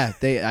 Like yeah,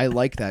 I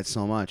like that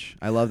so much.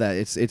 I love that.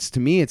 It's to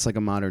me, it's like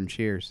a modern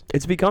Cheers.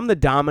 It's become the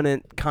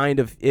dominant kind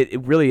of.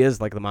 It really is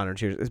like the modern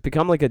Cheers. It's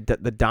become like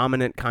the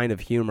dominant kind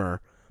of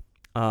humor.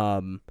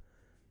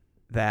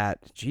 That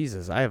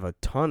Jesus, I have a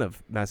ton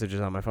of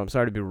messages on my phone. I'm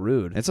sorry to be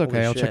rude. It's okay.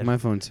 Holy I'll shit. check my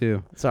phone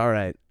too. It's all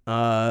right.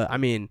 I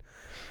mean,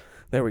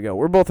 there we go.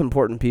 We're both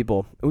important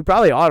people. We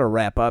probably ought to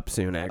wrap up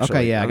soon. Actually,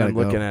 okay. Yeah, I gotta I'm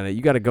looking at it.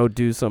 You got to go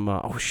do some.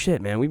 Oh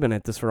shit, man, we've been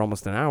at this for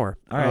almost an hour.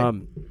 All right.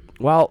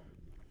 Well,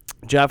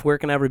 Jeff, where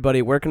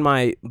can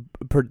my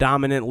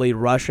predominantly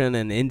Russian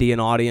and Indian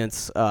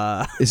audience?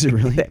 Is it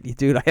really,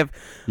 dude? I have.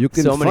 You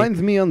can so find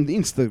me on the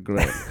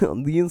Instagram.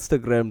 On the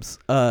Instagrams,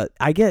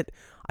 I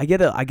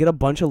get a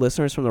bunch of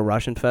listeners from the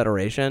Russian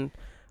Federation.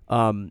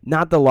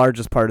 Not the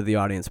largest part of the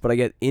audience, but I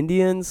get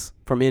Indians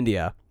from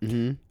India.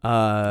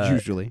 Mm-hmm.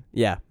 Usually.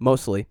 Yeah,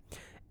 mostly.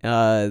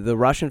 The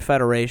Russian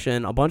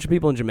Federation, a bunch of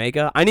people in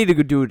Jamaica. I need to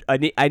go do.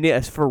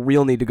 I for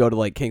real need to go to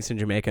like Kingston,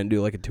 Jamaica, and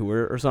do like a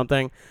tour or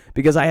something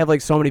because I have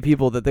like so many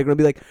people that they're gonna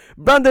be like,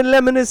 Brandon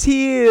Lemon is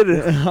here.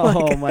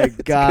 Oh my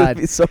god,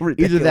 it's so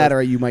ridiculous. Either that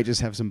or you might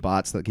just have some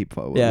bots that keep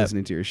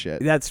listening to your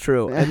shit. That's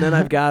true. And then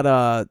I've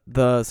got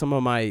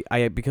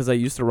because I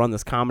used to run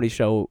this comedy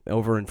show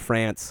over in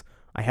France.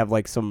 I have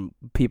like some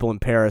people in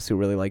Paris who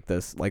really like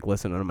this, like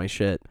listening to my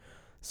shit.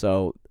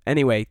 So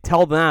anyway,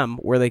 tell them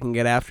where they can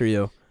get after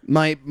you.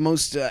 My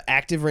most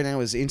active right now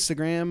is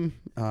Instagram,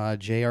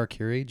 J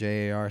Arcuri,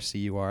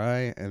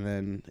 Jarcuri, and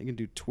then I can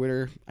do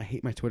Twitter. I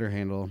hate my Twitter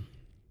handle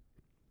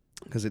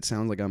because it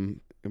sounds like I'm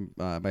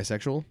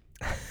bisexual,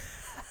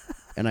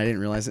 and I didn't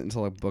realize it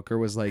until a booker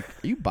was like,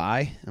 "Are you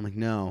bi?" I'm like,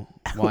 "No."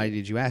 Why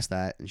did you ask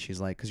that? And she's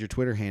like, "Cause your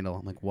Twitter handle."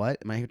 I'm like,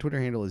 "What?" My Twitter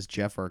handle is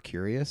Jeff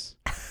Arcurious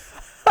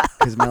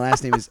because my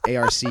last name is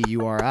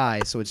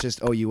Arcuri, so it's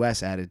just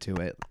OUS added to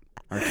it.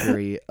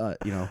 Arcuri,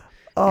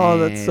 Oh,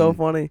 that's so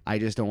funny. I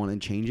just don't want to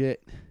change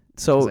it.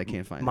 So I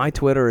can't find my it.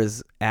 Twitter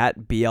is at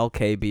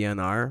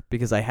BLKBNR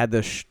because I had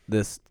this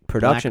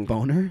production Black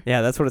boner.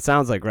 Yeah, that's what it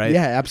sounds like, right?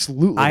 Yeah,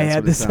 absolutely. I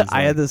had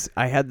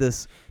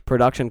this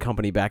production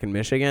company back in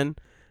Michigan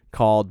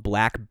called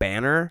Black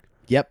Banner.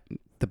 Yep,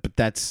 but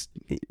that's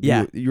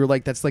You're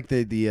like that's like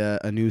the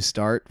a new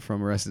start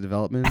from Arrested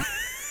Development.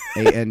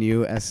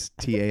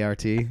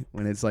 ANUSTART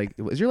when it's like,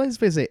 is your license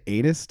plate say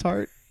anus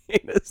tart?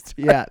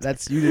 Yeah,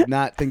 you did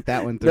not think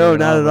that one through. No,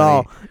 not at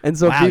all. And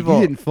so people,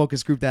 you didn't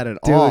focus group that at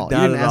all. You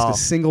didn't ask a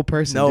single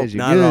person, did you?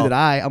 Neither did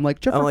I. I'm like,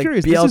 Jeff, I'm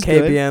curious.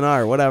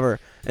 BLKBNR, whatever.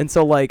 And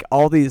so like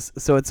all these,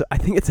 I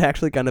think it's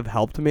actually kind of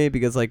helped me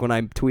because like when I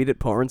tweet at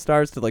porn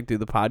stars to like do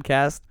the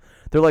podcast,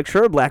 they're like,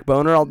 sure, Black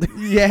Boner, I'll do.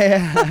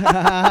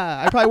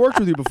 Yeah, I probably worked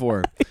with you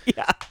before.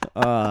 Yeah.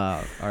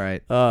 All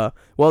right.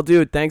 Well,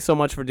 dude, thanks so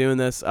much for doing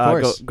this.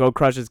 Go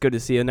crush. It's good to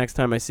see you. Next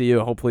time I see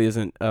you, hopefully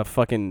isn't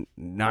fucking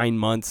 9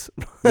 months.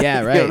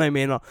 Yeah, right. You know what I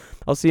mean?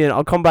 I'll see you.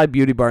 I'll come by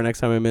Beauty Bar next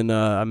time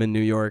I'm in New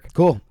York.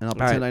 Cool. And I'll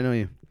pretend I know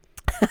you.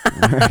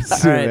 All right.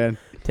 See you, man.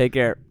 Take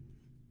care.